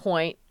at some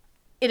point,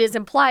 it is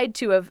implied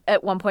to have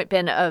at one point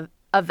been a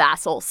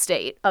vassal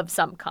state of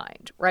some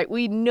kind, right?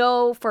 We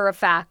know for a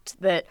fact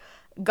that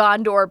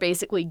Gondor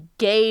basically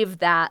gave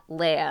that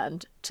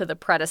land to the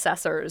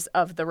predecessors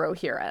of the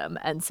Rohirrim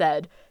and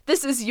said,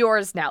 this is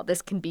yours now,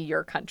 this can be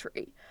your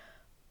country.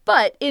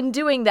 But in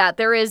doing that,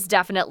 there is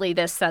definitely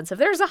this sense of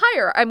there's a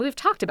hierarchy. I mean, we've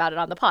talked about it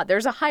on the pod.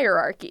 There's a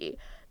hierarchy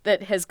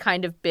that has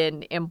kind of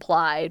been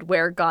implied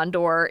where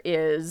Gondor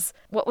is,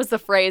 what was the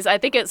phrase? I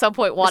think at some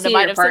point Wanda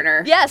might have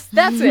said, yes,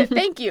 that's it.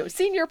 Thank you.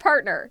 Senior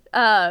partner.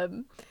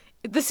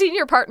 The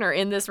senior partner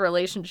in this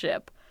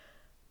relationship.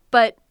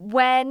 But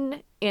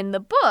when in the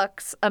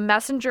books, a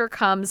messenger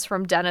comes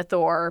from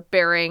Denethor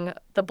bearing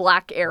the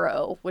black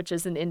arrow, which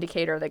is an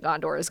indicator that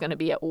Gondor is going to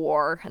be at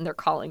war, and they're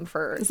calling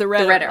for the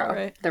red arrow,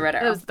 right? The red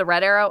arrow. It was the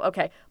red arrow?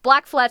 Okay.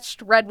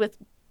 Black-fletched, red with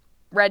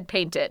red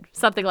painted,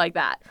 something like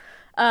that.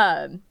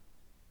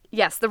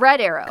 Yes, the red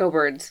arrow. Go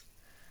Birds.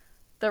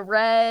 The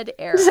red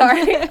arrow.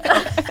 Sorry.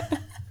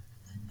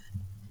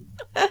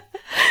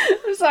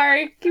 I'm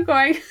sorry. Keep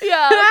going.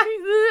 Yeah.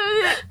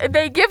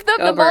 They give them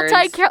the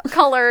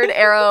multicolored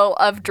arrow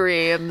of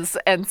dreams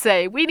and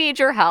say, we need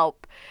your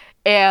help.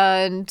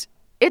 And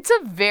it's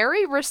a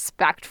very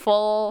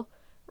respectful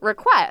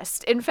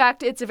request. In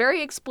fact, it's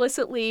very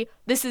explicitly,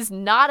 this is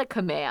not a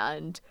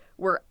command.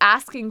 We're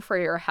asking for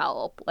your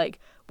help. Like,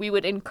 we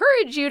would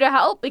encourage you to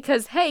help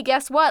because, hey,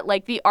 guess what?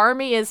 Like, the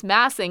army is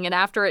massing, and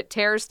after it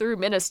tears through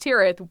Minas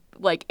Tirith,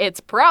 like, it's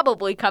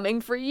probably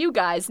coming for you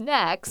guys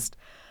next.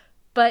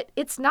 But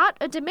it's not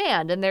a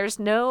demand, and there's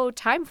no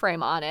time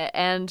frame on it.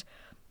 And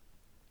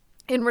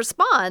in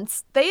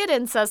response,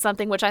 Theoden says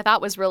something which I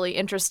thought was really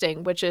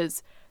interesting, which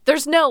is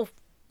there's no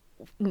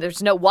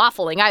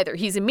waffling either.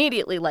 He's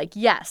immediately like,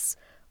 yes,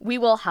 we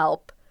will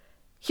help.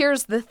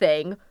 Here's the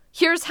thing.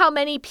 Here's how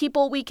many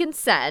people we can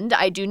send.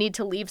 I do need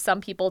to leave some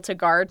people to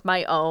guard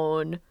my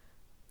own,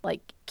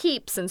 like,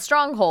 keeps and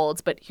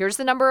strongholds, but here's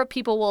the number of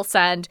people we'll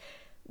send.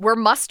 We're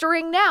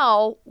mustering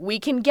now. We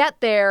can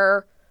get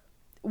there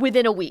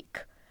within a week.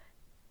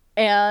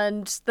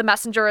 And the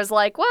messenger is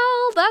like,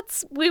 well,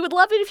 we would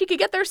love it if you could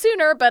get there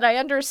sooner, but I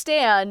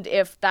understand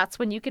if that's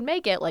when you can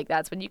make it. Like,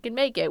 that's when you can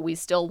make it. We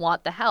still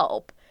want the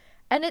help.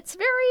 And it's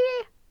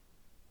very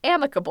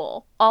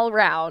amicable all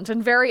around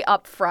and very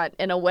upfront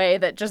in a way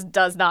that just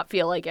does not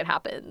feel like it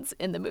happens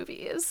in the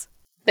movies.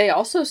 They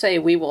also say,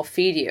 we will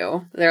feed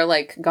you. They're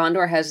like,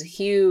 Gondor has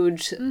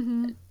huge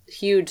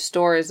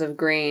stores of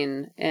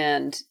grain,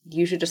 and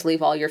you should just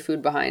leave all your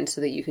food behind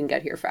so that you can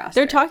get here faster.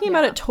 They're talking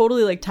about it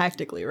totally, like,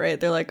 tactically, right?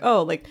 They're like,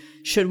 oh, like,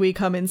 should we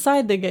come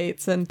inside the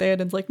gates? And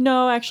Theoden's like,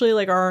 no, actually,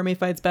 like, our army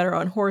fights better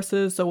on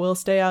horses, so we'll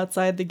stay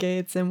outside the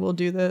gates and we'll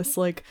do this,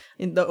 like,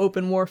 in the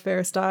open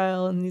warfare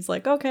style. And he's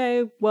like,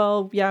 okay,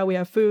 well, yeah, we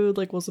have food,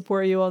 like, we'll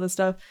support you, all this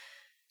stuff.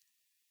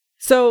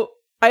 So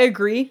I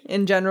agree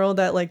in general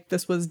that, like,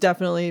 this was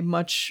definitely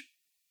much...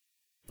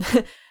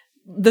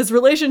 This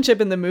relationship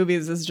in the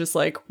movies is just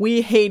like,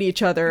 we hate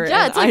each other,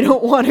 and like, I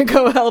don't want to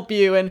go help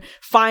you, and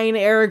fine,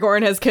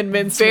 Aragorn has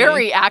convinced me.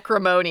 Very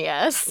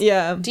acrimonious.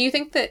 Yeah. Do you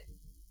think that,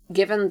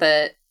 given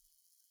that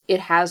it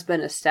has been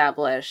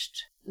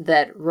established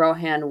that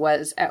Rohan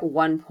was at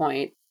one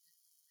point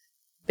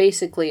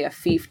basically a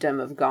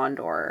fiefdom of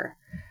Gondor,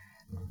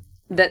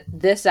 that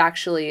this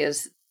actually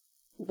is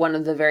one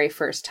of the very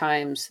first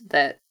times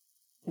that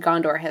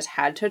Gondor has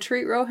had to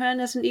treat Rohan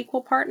as an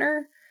equal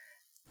partner?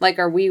 Like,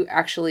 are we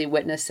actually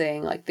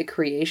witnessing, like, the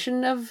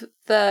creation of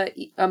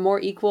a more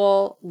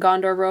equal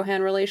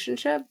Gondor-Rohan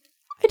relationship?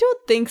 I don't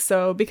think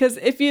so, because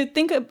if we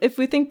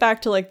think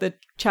back to, like, the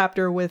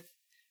chapter with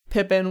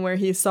Pippin where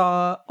he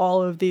saw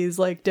all of these,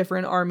 like,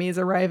 different armies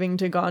arriving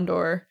to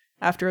Gondor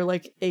after,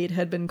 like, 8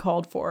 had been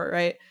called for,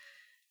 right?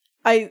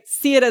 I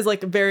see it as,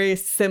 like, very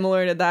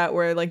similar to that,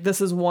 where, like,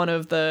 this is one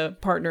of the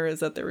partners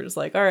that they were just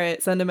like, all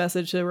right, send a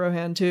message to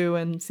Rohan too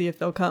and see if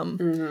they'll come.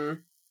 Mm-hmm.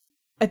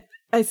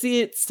 I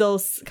see it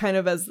still kind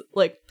of as,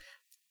 like,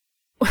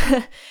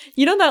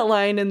 you know that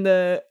line in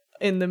the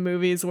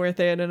movies where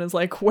Theoden is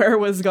like, where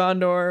was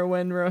Gondor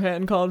when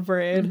Rohan called for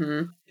aid?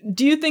 Mm-hmm.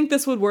 Do you think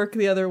this would work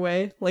the other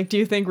way? Like, do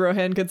you think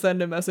Rohan could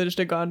send a message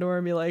to Gondor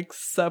and be like,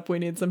 sup, we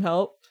need some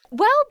help?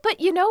 Well, but,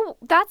 you know,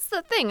 that's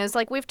the thing, is,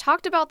 like, we've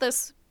talked about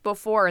this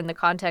before in the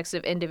context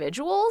of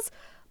individuals,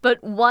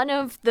 but one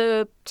of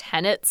the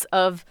tenets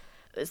of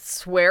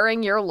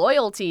swearing your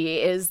loyalty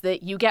is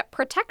that you get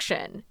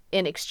protection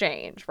in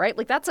exchange, right?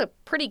 Like, that's a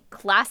pretty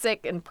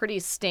classic and pretty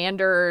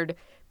standard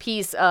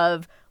piece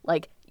of,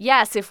 like,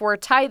 yes, if we're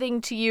tithing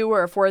to you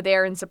or if we're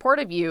there in support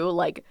of you,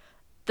 like,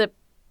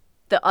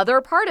 the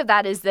other part of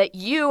that is that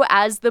you,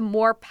 as the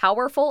more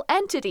powerful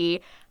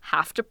entity,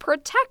 have to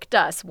protect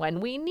us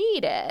when we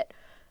need it.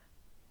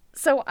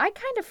 So I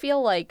kind of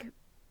feel like,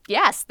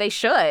 yes, they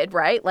should,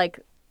 right? Like,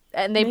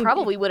 and they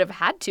probably would have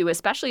had to,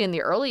 especially in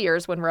the early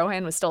years when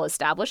Rohan was still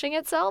establishing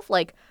itself.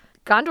 Like,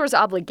 Gondor's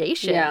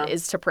obligation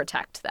is to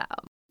protect them.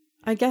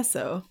 I guess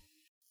so.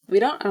 I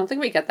don't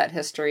think we get that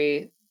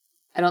history.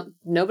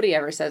 Nobody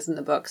ever says in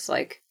the books,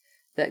 like,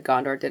 that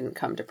Gondor didn't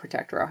come to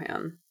protect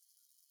Rohan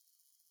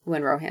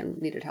when Rohan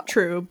needed help.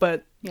 True,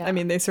 but, I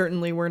mean, they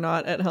certainly were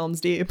not at Helm's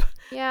Deep.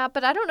 Yeah,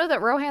 but I don't know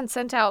that Rohan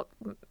sent out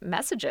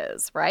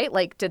messages, right?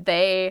 Like, did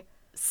they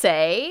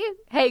say,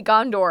 hey,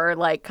 Gondor,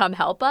 like, come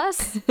help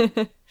us?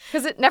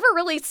 Because it never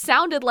really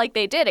sounded like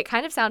they did. It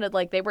kind of sounded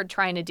like they were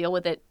trying to deal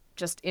with it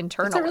just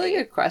internally. That's a really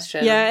good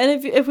question. Yeah,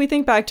 and if we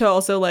think back to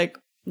also, like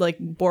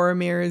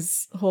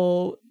Boromir's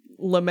whole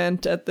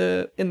lament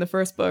in the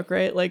first book,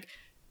 right? Like,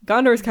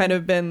 Gondor's kind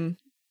of been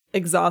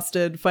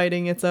exhausted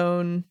fighting its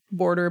own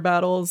border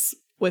battles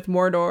with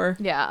Mordor.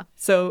 Yeah.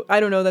 So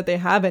I don't know that they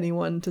have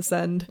anyone to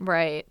send.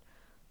 Right.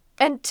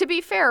 And to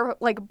be fair,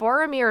 like,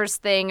 Boromir's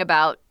thing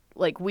about,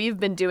 like, we've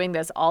been doing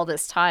this all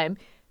this time,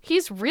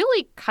 he's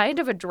really kind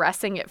of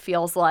addressing, it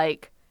feels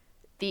like,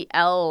 the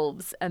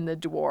elves and the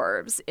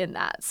dwarves in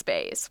that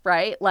space,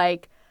 right?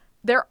 Like,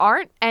 there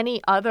aren't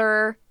any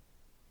other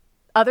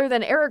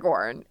than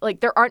Aragorn,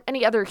 like, there aren't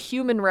any other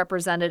human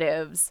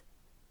representatives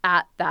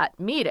at that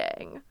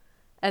meeting.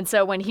 And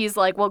so when he's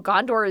like, well,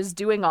 Gondor is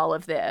doing all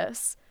of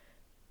this,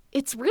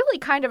 it's really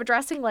kind of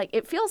addressing, like,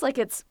 it feels like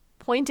it's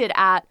pointed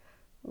at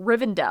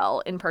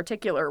Rivendell in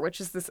particular, which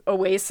is this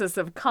oasis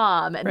of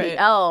calm, and the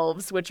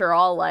elves, which are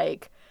all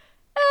like,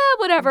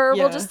 whatever,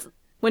 we'll just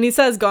When he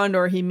says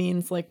Gondor, he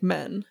means like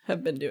men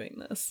have been doing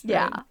this.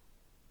 Yeah.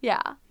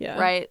 Right? Yeah.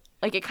 Right?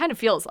 Like it kind of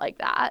feels like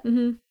that.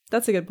 Mm-hmm.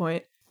 That's a good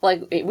point.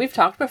 Like we've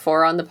talked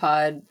before on the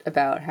pod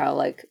about how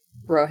like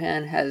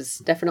Rohan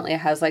definitely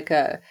has like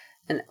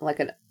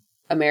an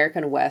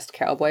American West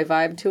cowboy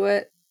vibe to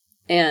it.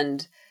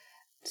 And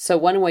so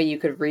one way you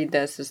could read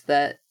this is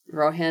that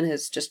Rohan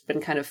has just been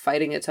kind of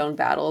fighting its own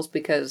battles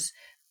because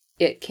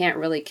it can't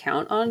really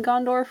count on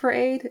Gondor for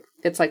aid.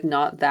 It's like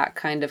not that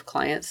kind of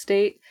client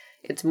state.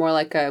 It's more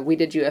like we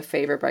did you a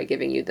favor by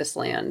giving you this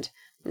land.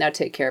 Now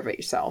take care of it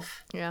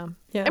yourself. Yeah.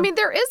 I mean,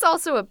 there is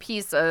also a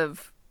piece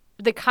of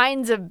the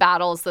kinds of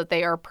battles that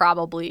they are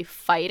probably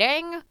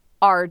fighting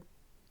are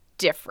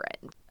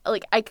different.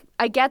 Like,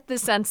 I get the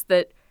sense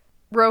that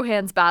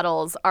Rohan's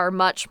battles are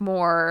much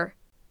more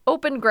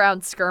open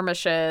ground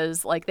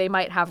skirmishes. Like, they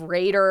might have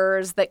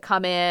raiders that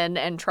come in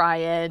and try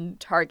and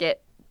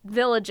target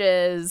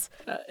villages.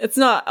 It's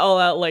not all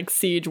out like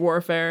siege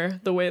warfare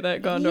the way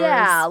that Gondor is.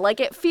 Yeah, like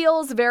it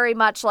feels very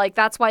much like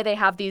that's why they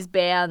have these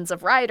bands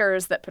of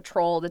riders that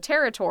patrol the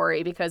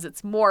territory, because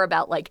it's more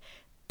about like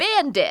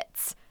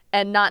bandits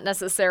and not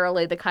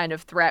necessarily the kind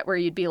of threat where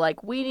you'd be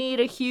like, we need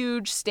a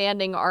huge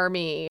standing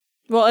army.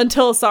 Well,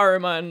 until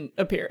Saruman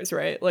appears,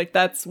 right? Like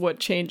that's what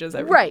changes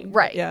everything.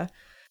 Right. Yeah.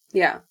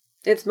 Yeah.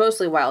 It's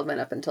mostly wild men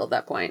up until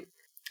that point.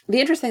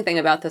 The interesting thing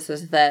about this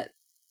is that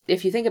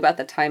if you think about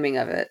the timing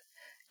of it,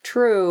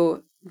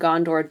 true,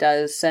 Gondor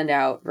does send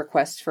out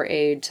requests for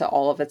aid to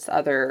all of its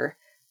other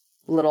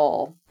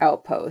little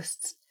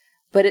outposts,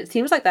 but it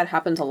seems like that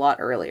happens a lot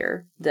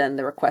earlier than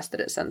the request that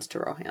it sends to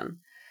Rohan.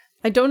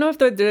 I don't know if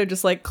they're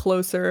just like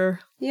closer.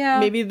 Yeah.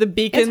 Maybe the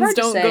beacons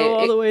don't go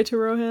all the way to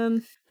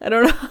Rohan. I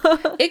don't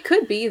know. It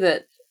could be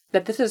that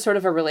this is sort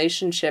of a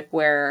relationship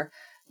where,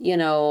 you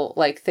know,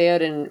 like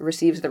Theoden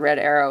receives the red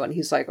arrow and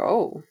he's like,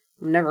 oh,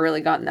 I've never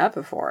really gotten that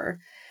before.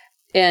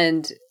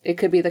 And it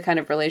could be the kind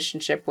of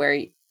relationship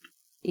where,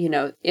 you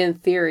know, in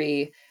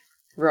theory,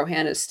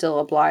 Rohan is still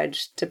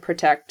obliged to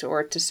protect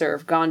or to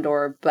serve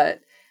Gondor, but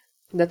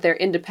that they're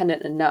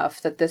independent enough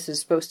that this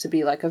is supposed to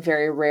be like a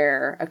very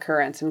rare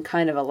occurrence and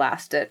kind of a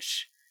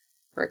last-ditch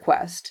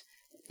request.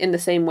 In the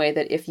same way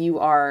that if you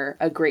are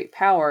a great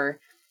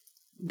power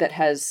that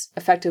has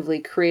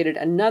effectively created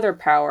another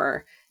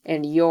power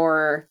and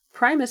your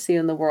primacy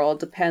in the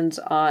world depends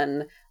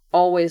on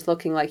always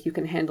looking like you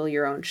can handle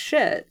your own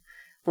shit,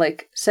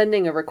 like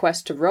sending a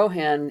request to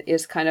Rohan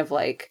is kind of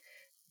like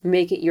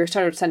you're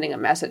sort of sending a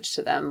message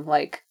to them,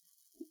 like,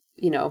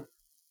 you know,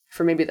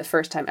 for maybe the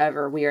first time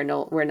ever, we're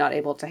not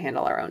able to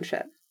handle our own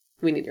shit.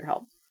 We need your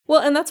help.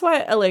 Well, and that's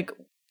why I like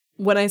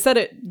when I said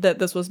it that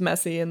this was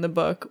messy in the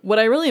book, what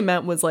I really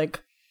meant was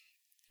like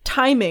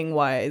timing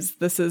wise,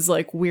 this is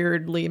like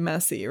weirdly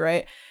messy,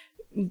 right?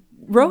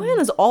 Rohan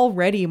is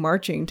already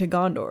marching to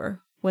Gondor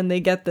when they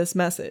get this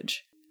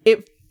message.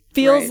 It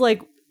feels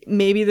like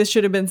maybe this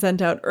should have been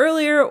sent out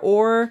earlier,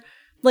 or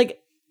like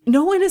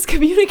no one is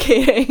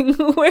communicating.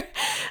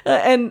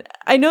 And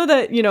I know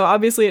that, you know,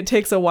 obviously it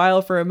takes a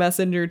while for a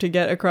messenger to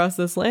get across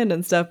this land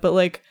and stuff, but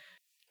like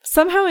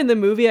somehow in the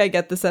movie I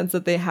get the sense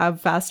that they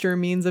have faster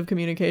means of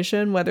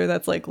communication, whether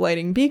that's like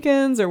lighting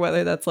beacons or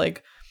whether that's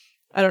like,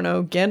 I don't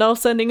know, Gandalf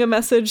sending a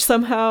message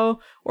somehow,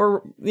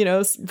 or, you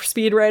know,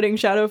 speed writing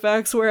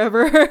Shadowfax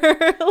wherever.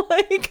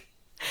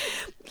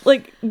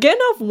 like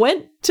Gandalf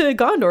went to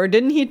Gondor.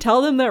 Didn't he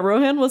tell them that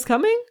Rohan was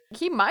coming?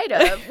 He might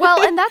have.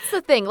 Well, and that's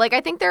the thing. Like,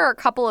 I think there are a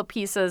couple of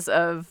pieces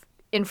of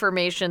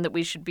information that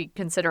we should be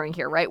considering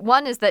here, right?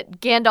 One is that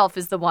Gandalf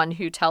is the one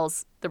who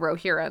tells the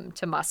Rohirrim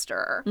to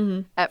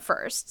muster at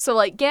first. So,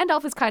 like,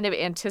 Gandalf is kind of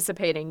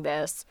anticipating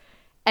this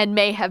and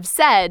may have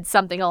said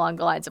something along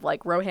the lines of,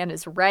 like, Rohan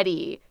is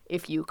ready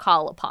if you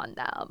call upon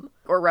them.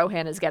 Or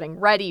Rohan is getting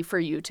ready for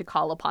you to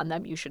call upon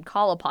them. You should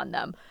call upon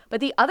them. But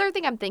the other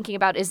thing I'm thinking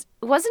about is,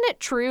 wasn't it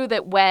true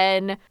that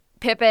when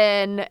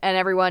Pippin and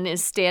everyone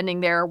is standing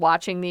there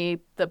watching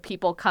the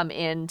people come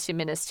in to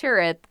Minas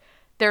Tirith,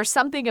 there's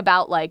something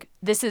about, like,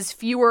 this is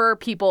fewer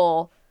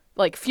people,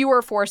 like,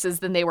 fewer forces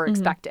than they were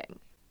expecting.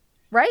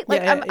 Right?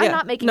 Like, I'm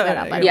not making that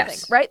up, I don't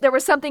think. Right? There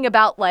was something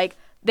about, like,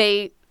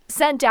 they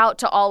sent out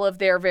to all of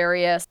their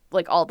various,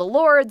 like, all the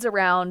lords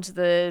around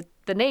the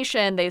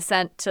nation. They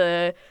sent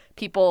to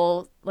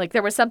people, like,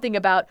 there was something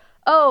about,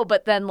 oh,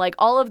 but then, like,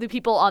 all of the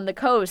people on the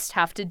coast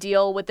have to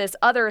deal with this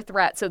other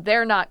threat, so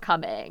they're not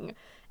coming.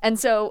 And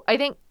so I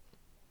think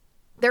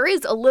there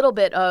is a little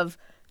bit of,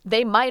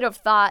 they might have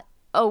thought,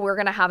 oh, we're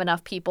going to have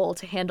enough people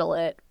to handle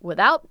it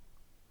without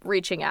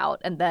reaching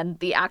out. And then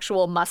the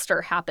actual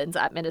muster happens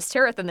at Minas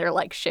Tirith, and they're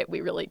like, shit,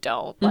 we really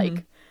don't.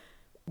 Like,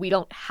 we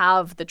don't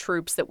have the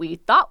troops that we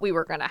thought we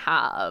were going to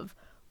have.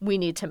 We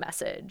need to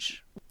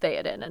message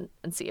Theoden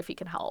and see if he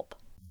can help.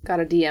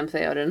 Gotta DM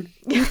Theoden.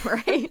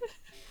 Right?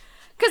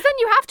 Because then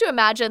you have to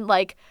imagine,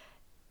 like,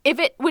 if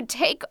it would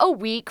take a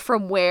week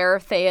from where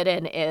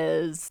Theoden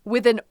is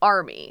with an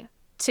army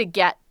to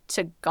get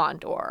to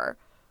Gondor,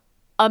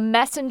 a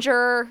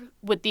messenger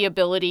with the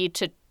ability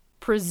to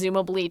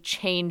presumably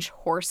change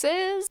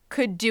horses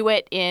could do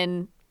it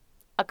in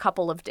a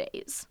couple of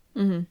days.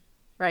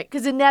 Right,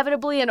 because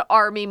inevitably an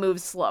army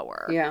moves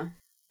slower. Yeah.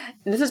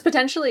 This is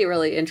potentially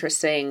really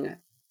interesting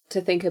to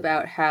think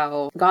about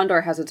how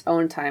Gondor has its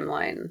own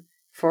timeline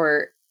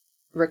for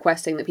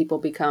requesting that people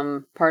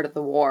become part of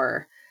the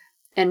war.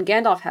 And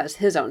Gandalf has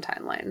his own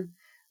timeline,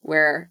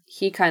 where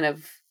he kind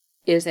of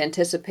is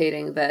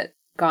anticipating that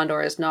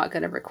Gondor is not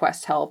going to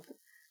request help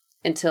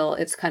until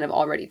it's kind of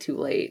already too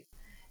late.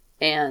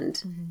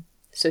 And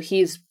so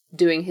he's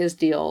doing his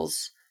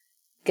deals,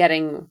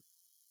 getting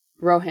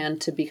Rohan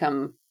to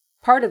become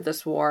part of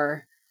this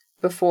war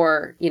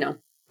before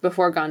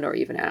Gondor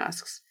even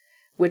asks,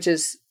 which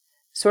is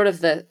sort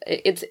of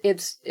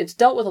it's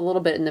dealt with a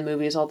little bit in the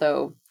movies,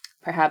 although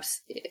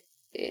perhaps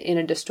in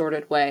a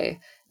distorted way,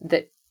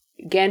 that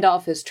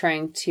Gandalf is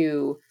trying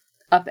to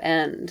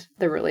upend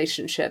the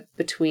relationship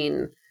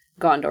between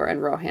Gondor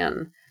and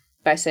Rohan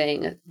by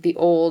saying the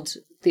old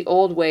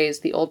ways,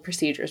 the old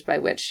procedures by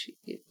which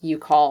you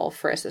call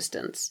for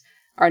assistance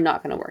are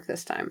not going to work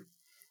this time,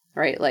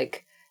 right?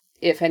 Like,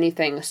 if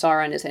anything,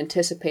 Sauron is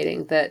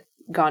anticipating that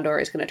Gondor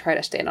is going to try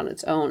to stand on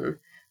its own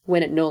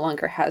when it no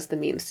longer has the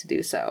means to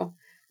do so.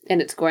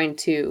 And it's going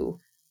to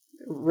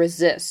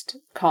resist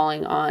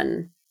calling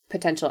on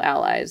potential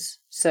allies.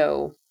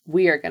 So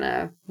we are going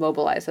to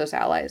mobilize those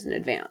allies in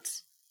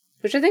advance,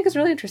 which I think is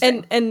really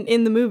interesting. And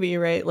in the movie,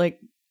 right, like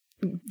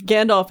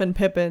Gandalf and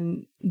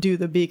Pippin do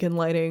the beacon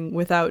lighting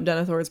without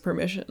Denethor's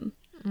permission.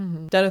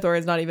 Denethor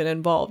is not even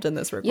involved in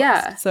this request.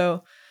 Yeah.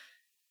 So,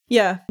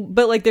 yeah.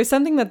 But like there's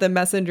something that the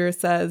messenger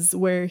says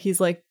where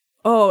he's like,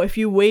 oh, if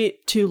you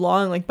wait too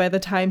long, like by the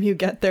time you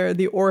get there,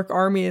 the orc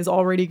army is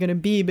already going to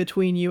be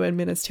between you and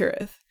Minas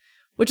Tirith,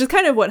 which is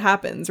kind of what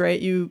happens,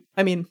 right?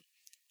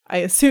 I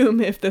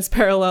assume if this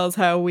parallels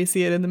how we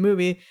see it in the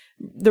movie,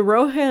 the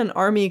Rohan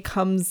army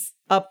comes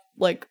up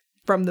like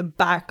from the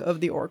back of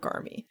the orc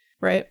army,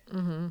 right?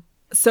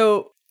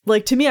 So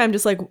like, to me, I'm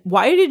just like,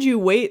 why did you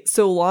wait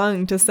so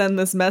long to send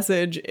this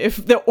message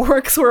if the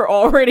orcs were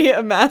already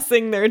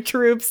amassing their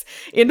troops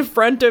in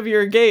front of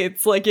your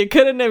gates? Like, you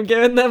couldn't have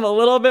given them a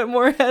little bit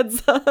more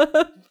heads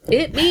up.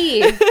 It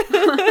me.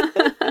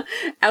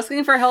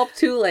 Asking for help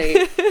too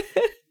late.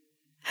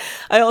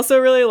 I also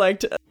really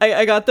liked,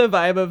 I got the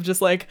vibe of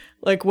just like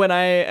when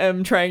I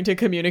am trying to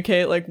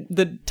communicate like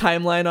the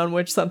timeline on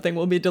which something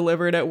will be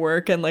delivered at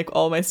work, and like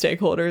all my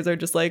stakeholders are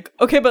just like,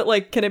 okay, but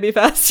like, can it be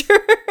faster?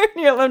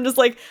 I'm just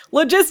like,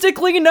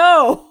 logistically,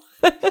 no.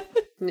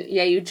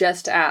 Yeah, you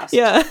just asked.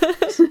 Yeah.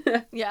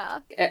 Yeah.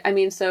 I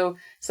mean, so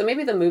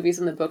maybe the movies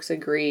and the books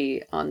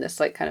agree on this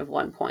like kind of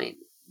one point,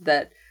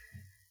 that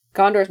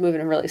Gondor's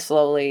moving really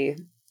slowly,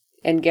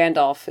 and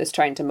Gandalf is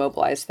trying to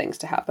mobilize things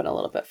to happen a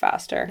little bit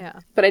faster. Yeah.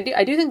 But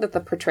I do think that the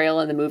portrayal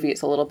in the movie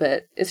is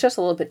it's just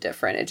a little bit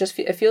different.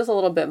 It feels a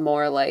little bit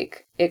more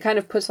like it kind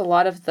of puts a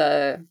lot of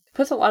the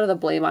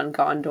blame on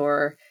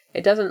Gondor.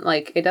 It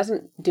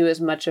doesn't do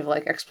as much of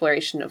like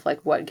exploration of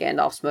like what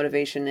Gandalf's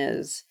motivation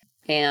is.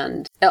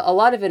 And a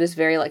lot of it is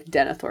very like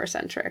Denethor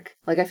centric.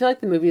 Like, I feel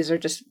like the movies are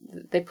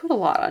they put a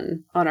lot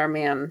on our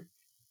man,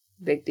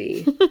 Big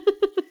D,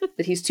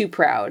 that he's too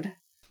proud.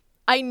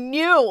 I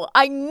knew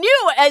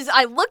as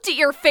I looked at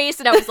your face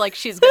and I was like,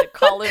 she's going to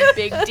call him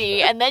Big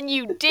D. And then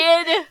you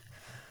did.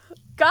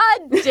 God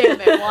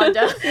damn it,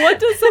 Wanda. What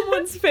does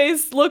someone's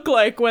face look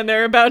like when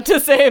they're about to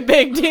say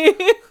Big D?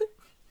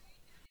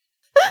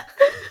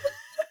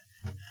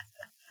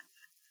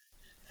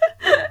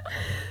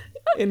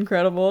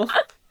 Incredible.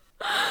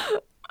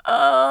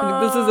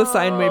 This is a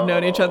sign we've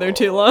known each other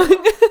too long.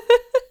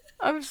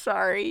 I'm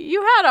sorry.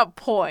 You had a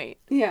point.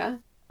 Yeah.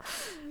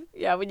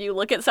 Yeah, when you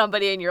look at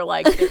somebody and you're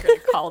like, you're going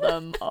to call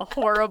them a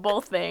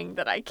horrible thing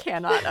that I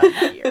cannot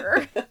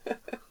unhear.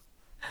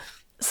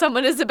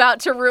 Someone is about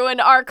to ruin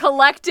our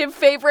collective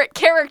favorite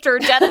character,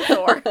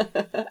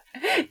 Denethor.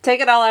 Take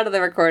it all out of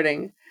the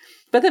recording.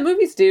 But the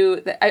movies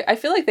do, I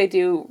feel like they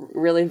do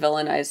really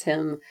villainize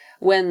him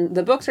when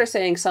the books are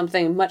saying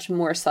something much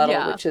more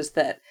subtle, which is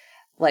that,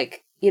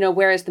 like,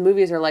 whereas the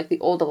movies are like the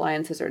old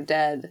alliances are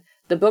dead,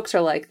 the books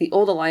are like the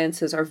old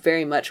alliances are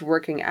very much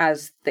working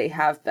as they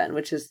have been,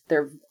 which is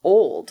they're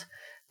old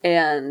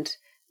and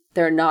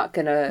they're not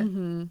going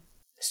to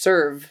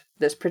serve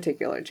this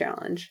particular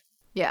challenge.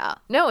 Yeah.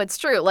 No, it's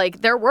true.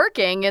 Like, they're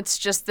working. It's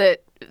just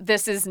that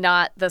this is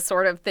not the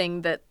sort of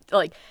thing that,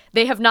 like,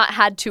 they have not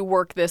had to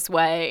work this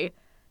way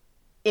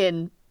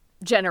in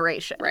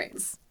generations. Right.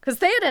 Because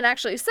Theoden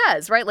actually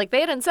says, right? Like,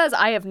 Theoden says,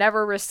 I have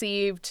never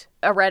received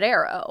a red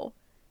arrow.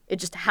 It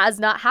just has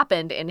not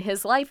happened in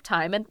his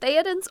lifetime, and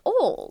Theoden's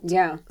old.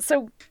 Yeah.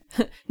 So...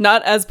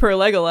 Not as per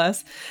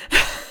Legolas.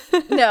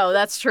 No,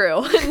 that's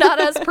true. Not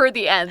as per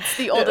the Ents,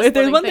 the oldest If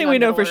there's living one thing thing on we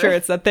know for Middle sure, Earth.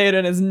 it's that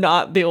Theoden is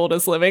not the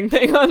oldest living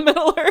thing on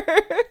Middle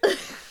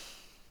Earth.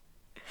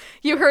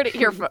 You heard it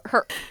here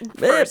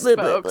first,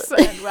 folks.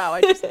 And wow,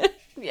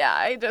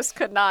 I just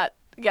could not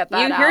get that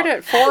You out. heard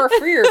it for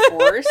Freer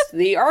Force,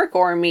 the Ark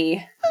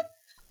Army.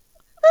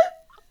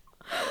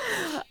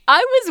 I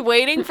was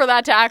waiting for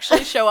that to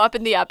actually show up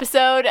in the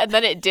episode, and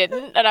then it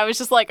didn't. And I was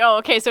just like, oh,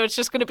 okay, so it's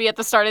just going to be at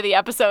the start of the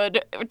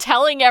episode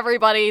telling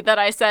everybody that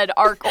I said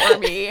Ark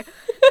Army.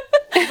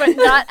 but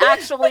not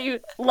actually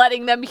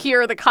letting them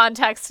hear the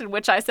context in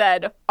which I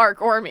said Arc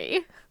Ormy.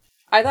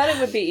 I thought it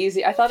would be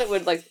easy. I thought it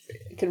would, like,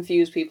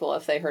 confuse people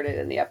if they heard it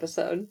in the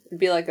episode. It'd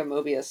be like a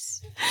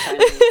Mobius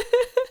timing.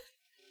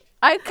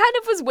 I kind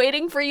of was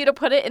waiting for you to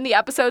put it in the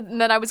episode,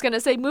 and then I was going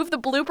to say, move the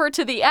blooper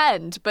to the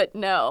end, but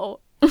no.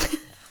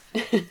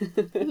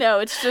 No,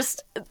 it's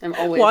just... I'm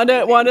always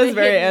Wanda's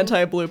very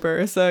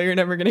anti-blooper, so you're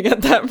never going to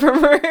get that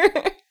from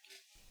her.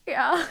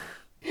 Yeah.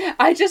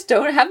 I just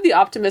don't have the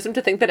optimism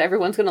to think that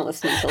everyone's going to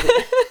listen until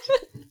the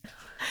end.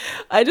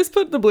 I just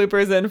put the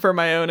bloopers in for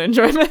my own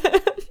enjoyment.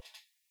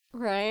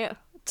 Right.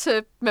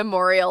 To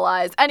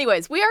memorialize.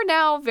 Anyways, we are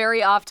now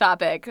very off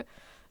topic.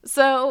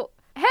 So,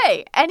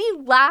 hey, any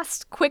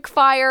last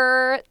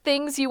quickfire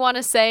things you want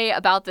to say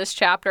about this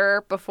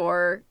chapter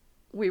before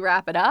we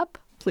wrap it up?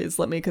 Please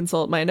let me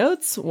consult my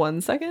notes.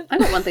 1 second. I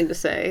got one thing to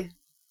say.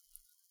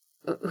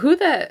 Who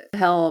the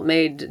hell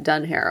made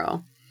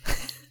Dunharrow?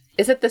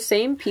 Is it the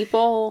same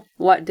people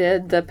what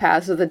did the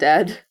Paths of the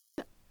Dead?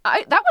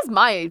 That was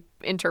my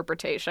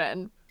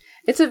interpretation.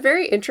 It's a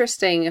very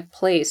interesting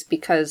place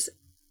because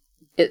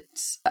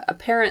it's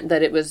apparent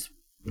that it was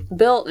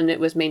built and it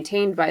was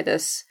maintained by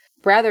this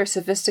rather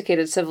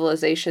sophisticated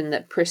civilization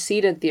that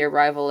preceded the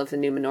arrival of the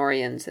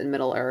Numenorians in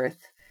Middle-earth.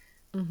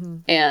 Mm-hmm.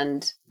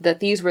 And that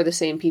these were the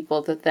same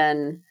people that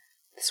then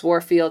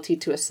swore fealty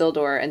to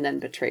Isildur and then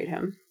betrayed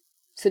him.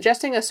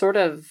 Suggesting a sort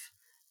of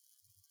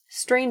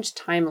strange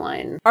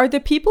timeline. Are the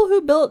people who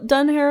built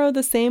Dunharrow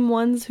the same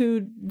ones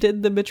who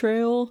did the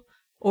betrayal?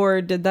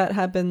 Or did that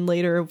happen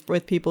later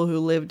with people who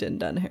lived in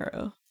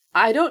Dunharrow?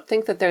 I don't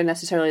think that they're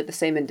necessarily the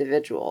same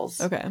individuals.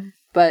 Okay.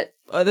 But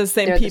the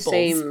same they're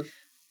peoples.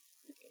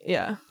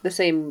 The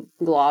same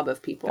glob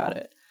of people. Got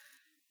it.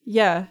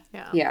 Yeah.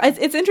 Yeah.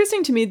 It's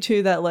interesting to me,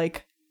 too, that,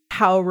 like,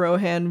 how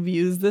Rohan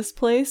views this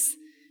place.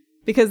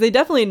 Because they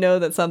definitely know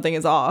that something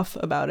is off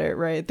about it,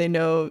 right? They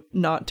know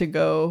not to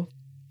go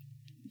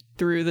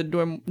through the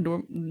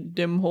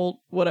Dimholt,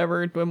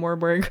 whatever,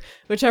 Dimwarberg,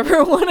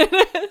 whichever one it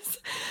is.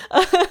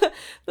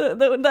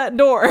 That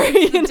door.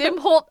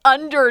 Dimholt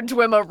under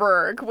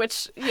Dwimmerberg,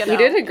 which, you know. You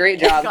did a great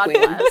job, God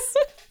Queen.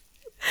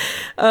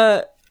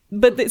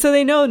 bless. So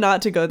they know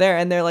not to go there,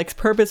 and they're, like,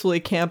 purposefully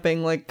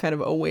camping, like, kind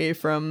of away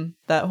from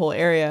that whole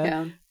area.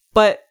 Yeah.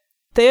 But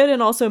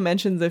Theoden also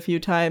mentions a few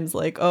times,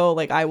 like, oh,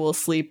 like, I will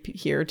sleep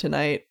here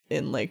tonight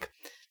in, like,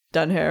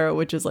 Dunharrow,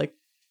 which is, like,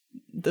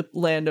 the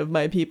land of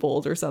my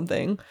peoples or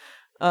something.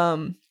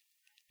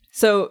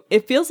 So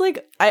it feels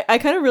like I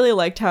kind of really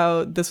liked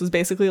how this was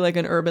basically like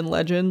an urban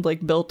legend,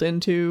 like, built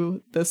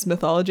into this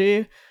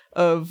mythology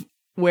of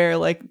where,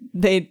 like,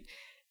 they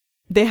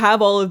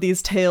have all of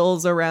these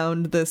tales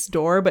around this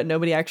door, but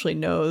nobody actually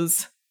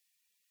knows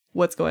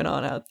what's going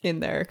on out in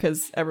there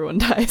because everyone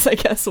dies, I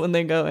guess, when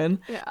they go in.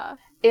 Yeah.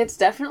 It's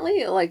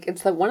definitely, like,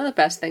 it's one of the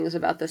best things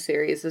about the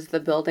series is the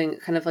building,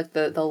 kind of like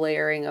the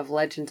layering of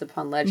legends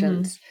upon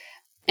legends. Mm-hmm.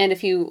 And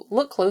if you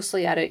look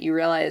closely at it, you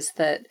realize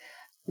that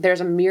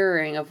there's a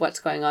mirroring of what's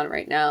going on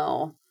right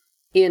now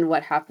in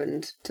what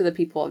happened to the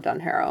people of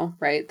Dunharrow,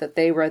 right? That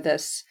they were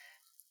this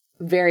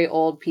very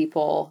old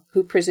people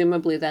who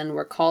presumably then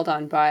were called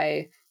on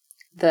by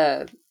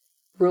the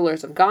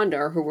rulers of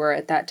Gondor, who were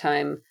at that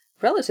time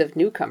relative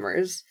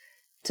newcomers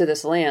to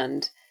this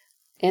land,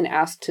 and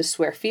asked to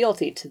swear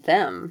fealty to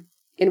them,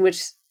 in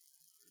which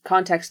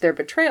context their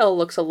betrayal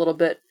looks a little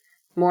bit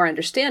more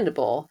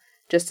understandable,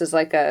 just as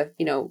like a,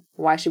 you know,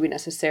 why should we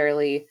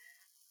necessarily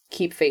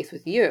keep faith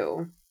with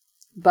you?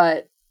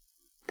 But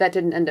that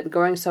didn't end up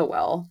going so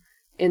well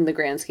in the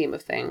grand scheme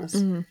of things.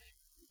 Mm-hmm.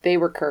 They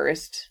were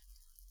cursed,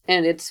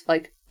 and it's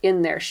like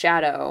in their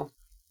shadow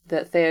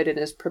that Theoden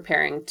is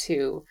preparing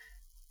to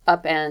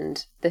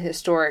upend the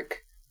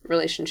historic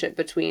relationship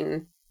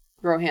between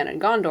Rohan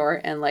and Gondor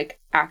and, like,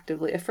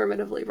 actively,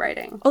 affirmatively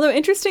writing. Although,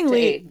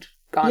 interestingly, to aid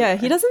Gondor. Yeah,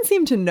 he doesn't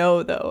seem to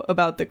know, though,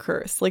 about the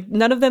curse. Like,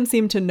 none of them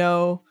seem to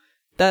know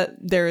that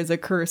there is a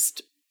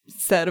cursed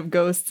set of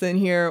ghosts in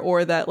here,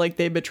 or that, like,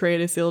 they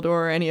betrayed Isildur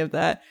or any of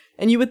that.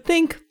 And you would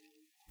think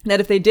that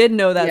if they did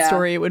know that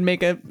story, it would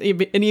make an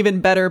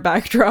even better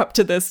backdrop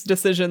to this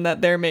decision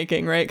that they're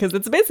making, right? Because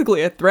it's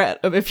basically a threat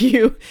of if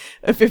you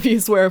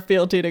swear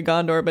fealty to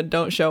Gondor but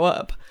don't show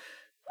up.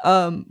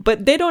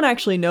 But they don't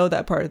actually know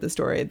that part of the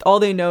story. All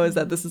they know is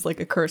that this is like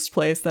a cursed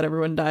place that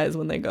everyone dies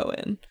when they go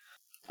in.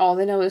 All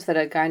they know is that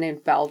a guy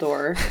named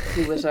Baldur,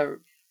 who was a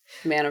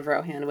man of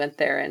Rohan, went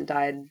there and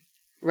died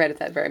right at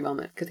that very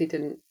moment because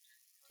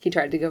he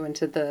tried to go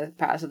into the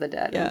Paths of the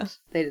Dead. Yeah. And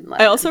they didn't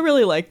let him. I also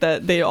really like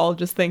that they all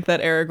just think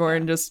that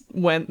Aragorn just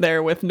went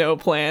there with no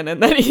plan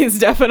and that he's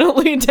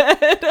definitely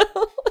dead.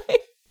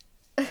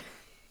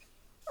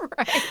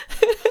 Right.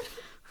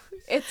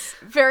 It's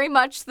very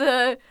much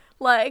the,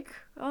 like,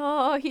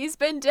 oh, he's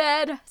been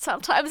dead.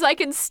 Sometimes I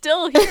can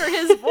still hear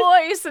his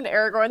voice. And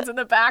Aragorn's in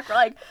the back,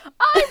 like,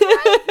 I'm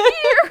right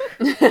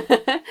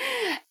here.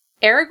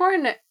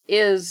 Aragorn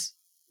is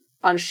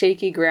on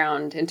shaky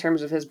ground in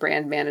terms of his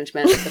brand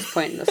management at this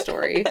point in the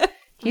story.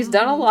 He's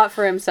done a lot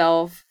for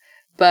himself,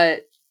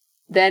 but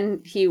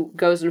then he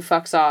goes and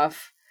fucks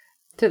off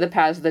to the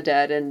Paths of the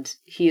Dead, and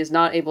he is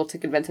not able to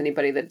convince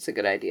anybody that it's a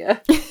good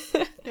idea.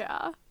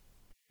 Yeah.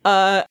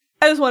 I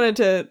just wanted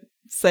to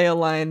say a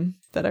line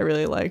that I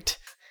really liked,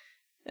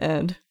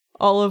 and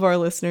all of our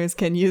listeners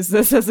can use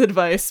this as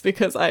advice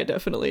because I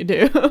definitely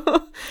do.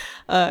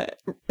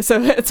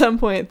 So at some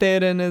point,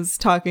 Theoden is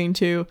talking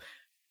to,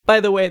 by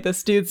the way,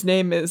 this dude's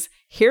name is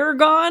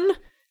Hirgon?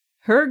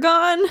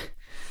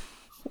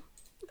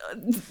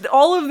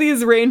 All of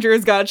these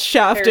rangers got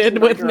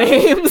shafted with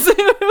names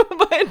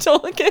by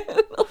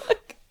Tolkien.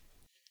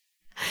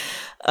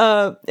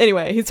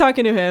 Anyway, he's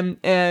talking to him,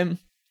 and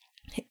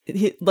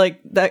he,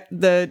 like, that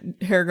the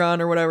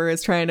Hirgon or whatever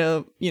is trying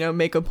to,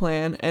 make a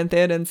plan, and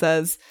Theoden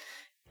says,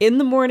 "In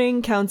the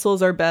morning,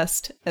 counsels are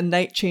best, and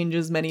night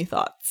changes many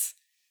thoughts."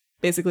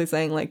 Basically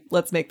saying, like,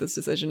 let's make this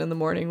decision in the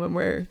morning when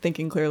we're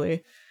thinking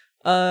clearly.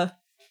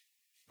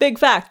 Big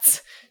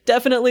facts.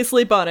 Definitely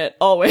sleep on it,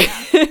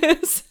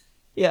 always.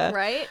 Yeah.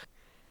 Right?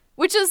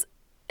 Which is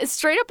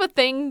straight up a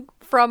thing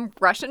from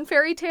Russian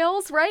fairy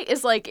tales, right?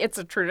 Is like, it's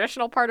a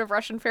traditional part of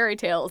Russian fairy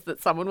tales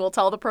that someone will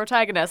tell the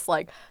protagonist,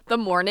 like, the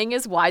morning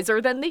is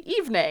wiser than the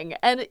evening.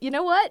 And you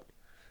know what?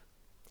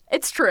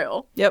 It's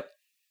true. Yep.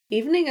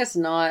 Evening is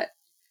not...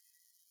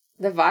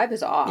 The vibe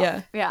is off.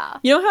 Yeah. Yeah.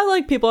 You know how,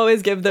 like, people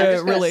always give I'm the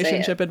just gonna say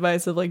relationship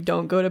advice of, like,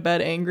 don't go to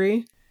bed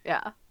angry?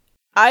 Yeah.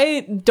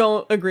 I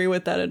don't agree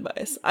with that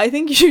advice. I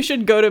think you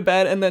should go to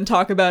bed and then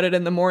talk about it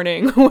in the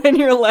morning when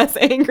you're less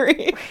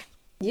angry.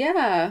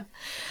 Yeah.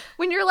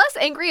 When you're less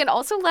angry and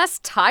also less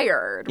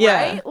tired,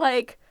 Yeah. right?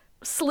 Like,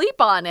 sleep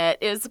on it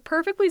is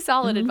perfectly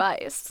solid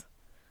advice.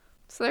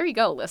 So there you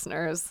go,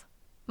 listeners.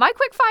 My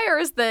quick fire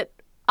is that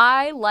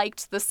I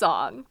liked the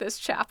song this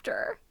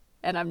chapter,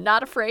 and I'm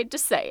not afraid to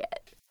say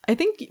it. I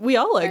think we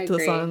all liked the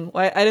agree. song.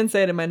 I didn't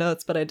say it in my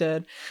notes, but I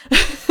did.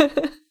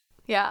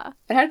 Yeah.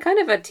 It had kind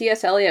of a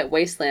T.S. Eliot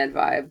Wasteland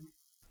vibe.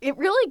 It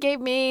really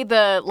gave me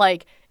the,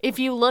 like, if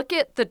you look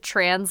at the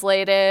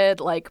translated,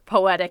 like,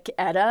 poetic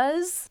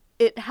Eddas,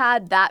 it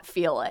had that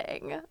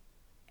feeling.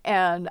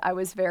 And I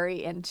was just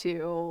very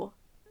into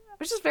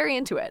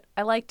it.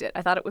 I liked it.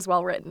 I thought it was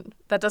well written.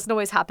 That doesn't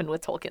always happen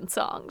with Tolkien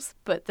songs,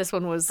 but this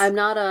one was... I'm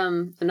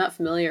not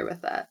familiar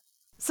with that.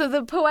 So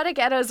the poetic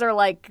Eddas are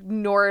like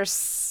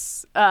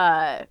Norse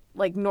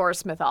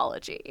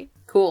mythology.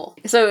 Cool.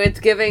 So it's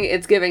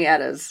giving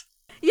Eddas.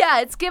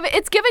 Yeah, it's giving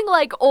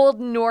like Old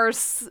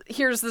Norse,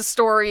 here's the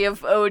story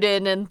of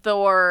Odin and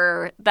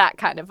Thor, that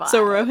kind of vibe.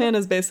 So Rohan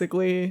is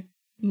basically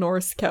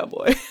Norse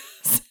cowboy.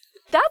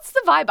 That's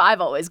the vibe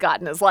I've always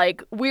gotten, is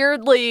like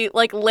weirdly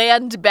like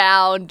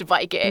land-bound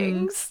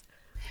Vikings.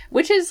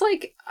 Which is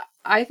like,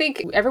 I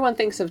think everyone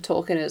thinks of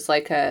Tolkien as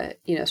like a,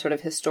 sort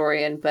of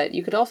historian, but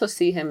you could also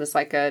see him as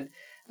like a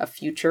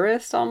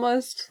futurist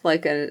almost,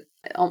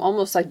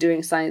 almost like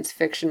doing science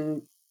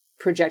fiction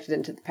projected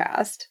into the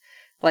past.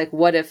 Like,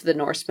 what if the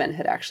Norsemen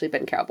had actually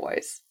been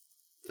cowboys?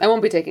 I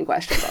won't be taking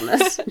questions on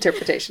this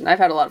interpretation. I've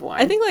had a lot of wine.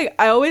 I think, like,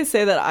 I always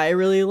say that I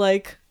really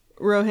like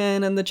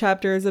Rohan and the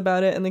chapters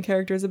about it and the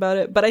characters about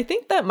it, but I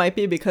think that might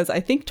be because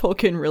I think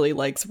Tolkien really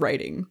likes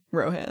writing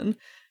Rohan,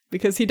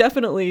 because he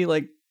definitely,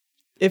 like,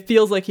 it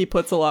feels like he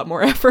puts a lot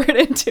more effort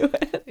into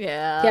it.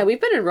 Yeah, we've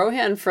been in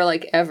Rohan for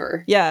like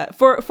ever. Yeah,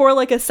 for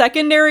like a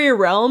secondary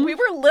realm. we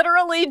were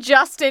literally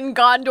just in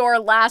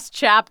Gondor last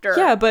chapter.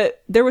 Yeah,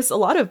 but there was a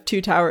lot of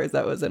Two Towers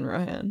that was in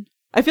Rohan.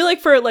 I feel like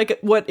for like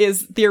what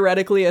is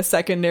theoretically a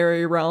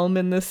secondary realm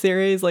in this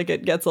series, like,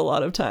 it gets a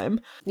lot of time.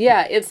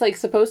 Yeah, it's like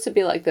supposed to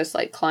be like this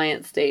like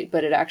client state,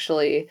 but it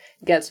actually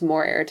gets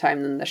more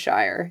airtime than the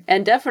Shire,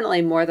 and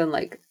definitely more than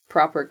like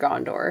proper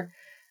Gondor.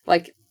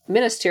 Like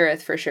Minas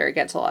Tirith for sure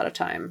gets a lot of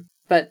time,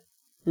 but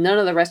none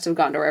of the rest of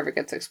Gondor ever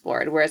gets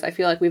explored. Whereas I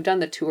feel like we've done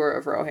the tour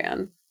of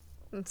Rohan.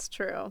 That's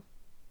true.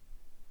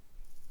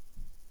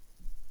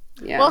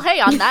 Yeah. Well,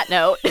 hey, on that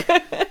note.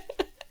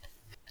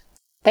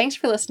 Thanks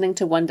for listening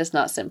to One Does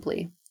Not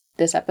Simply.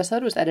 This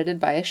episode was edited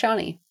by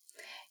Ashani.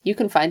 You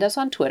can find us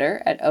on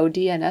Twitter at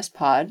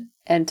ODNSPod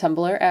and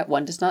Tumblr at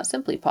One Does Not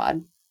Simply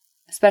Pod.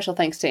 Special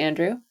thanks to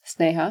Andrew,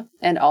 Sneha,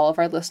 and all of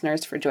our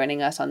listeners for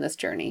joining us on this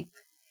journey.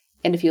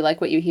 And if you like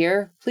what you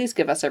hear, please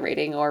give us a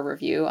rating or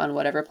review on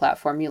whatever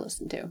platform you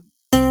listen to.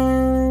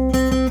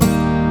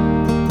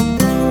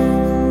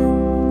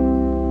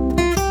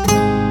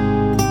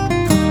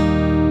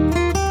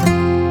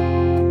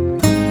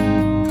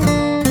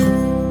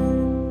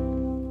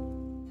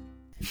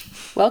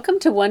 Welcome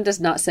to One Does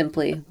Not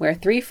Simply, where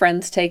three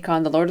friends take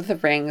on the Lord of the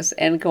Rings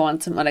and go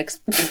on some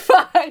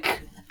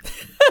Fuck!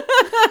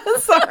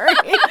 Sorry.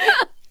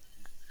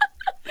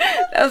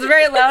 That was a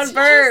very loud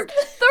burp.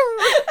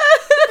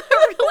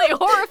 the really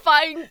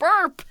horrifying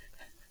burp.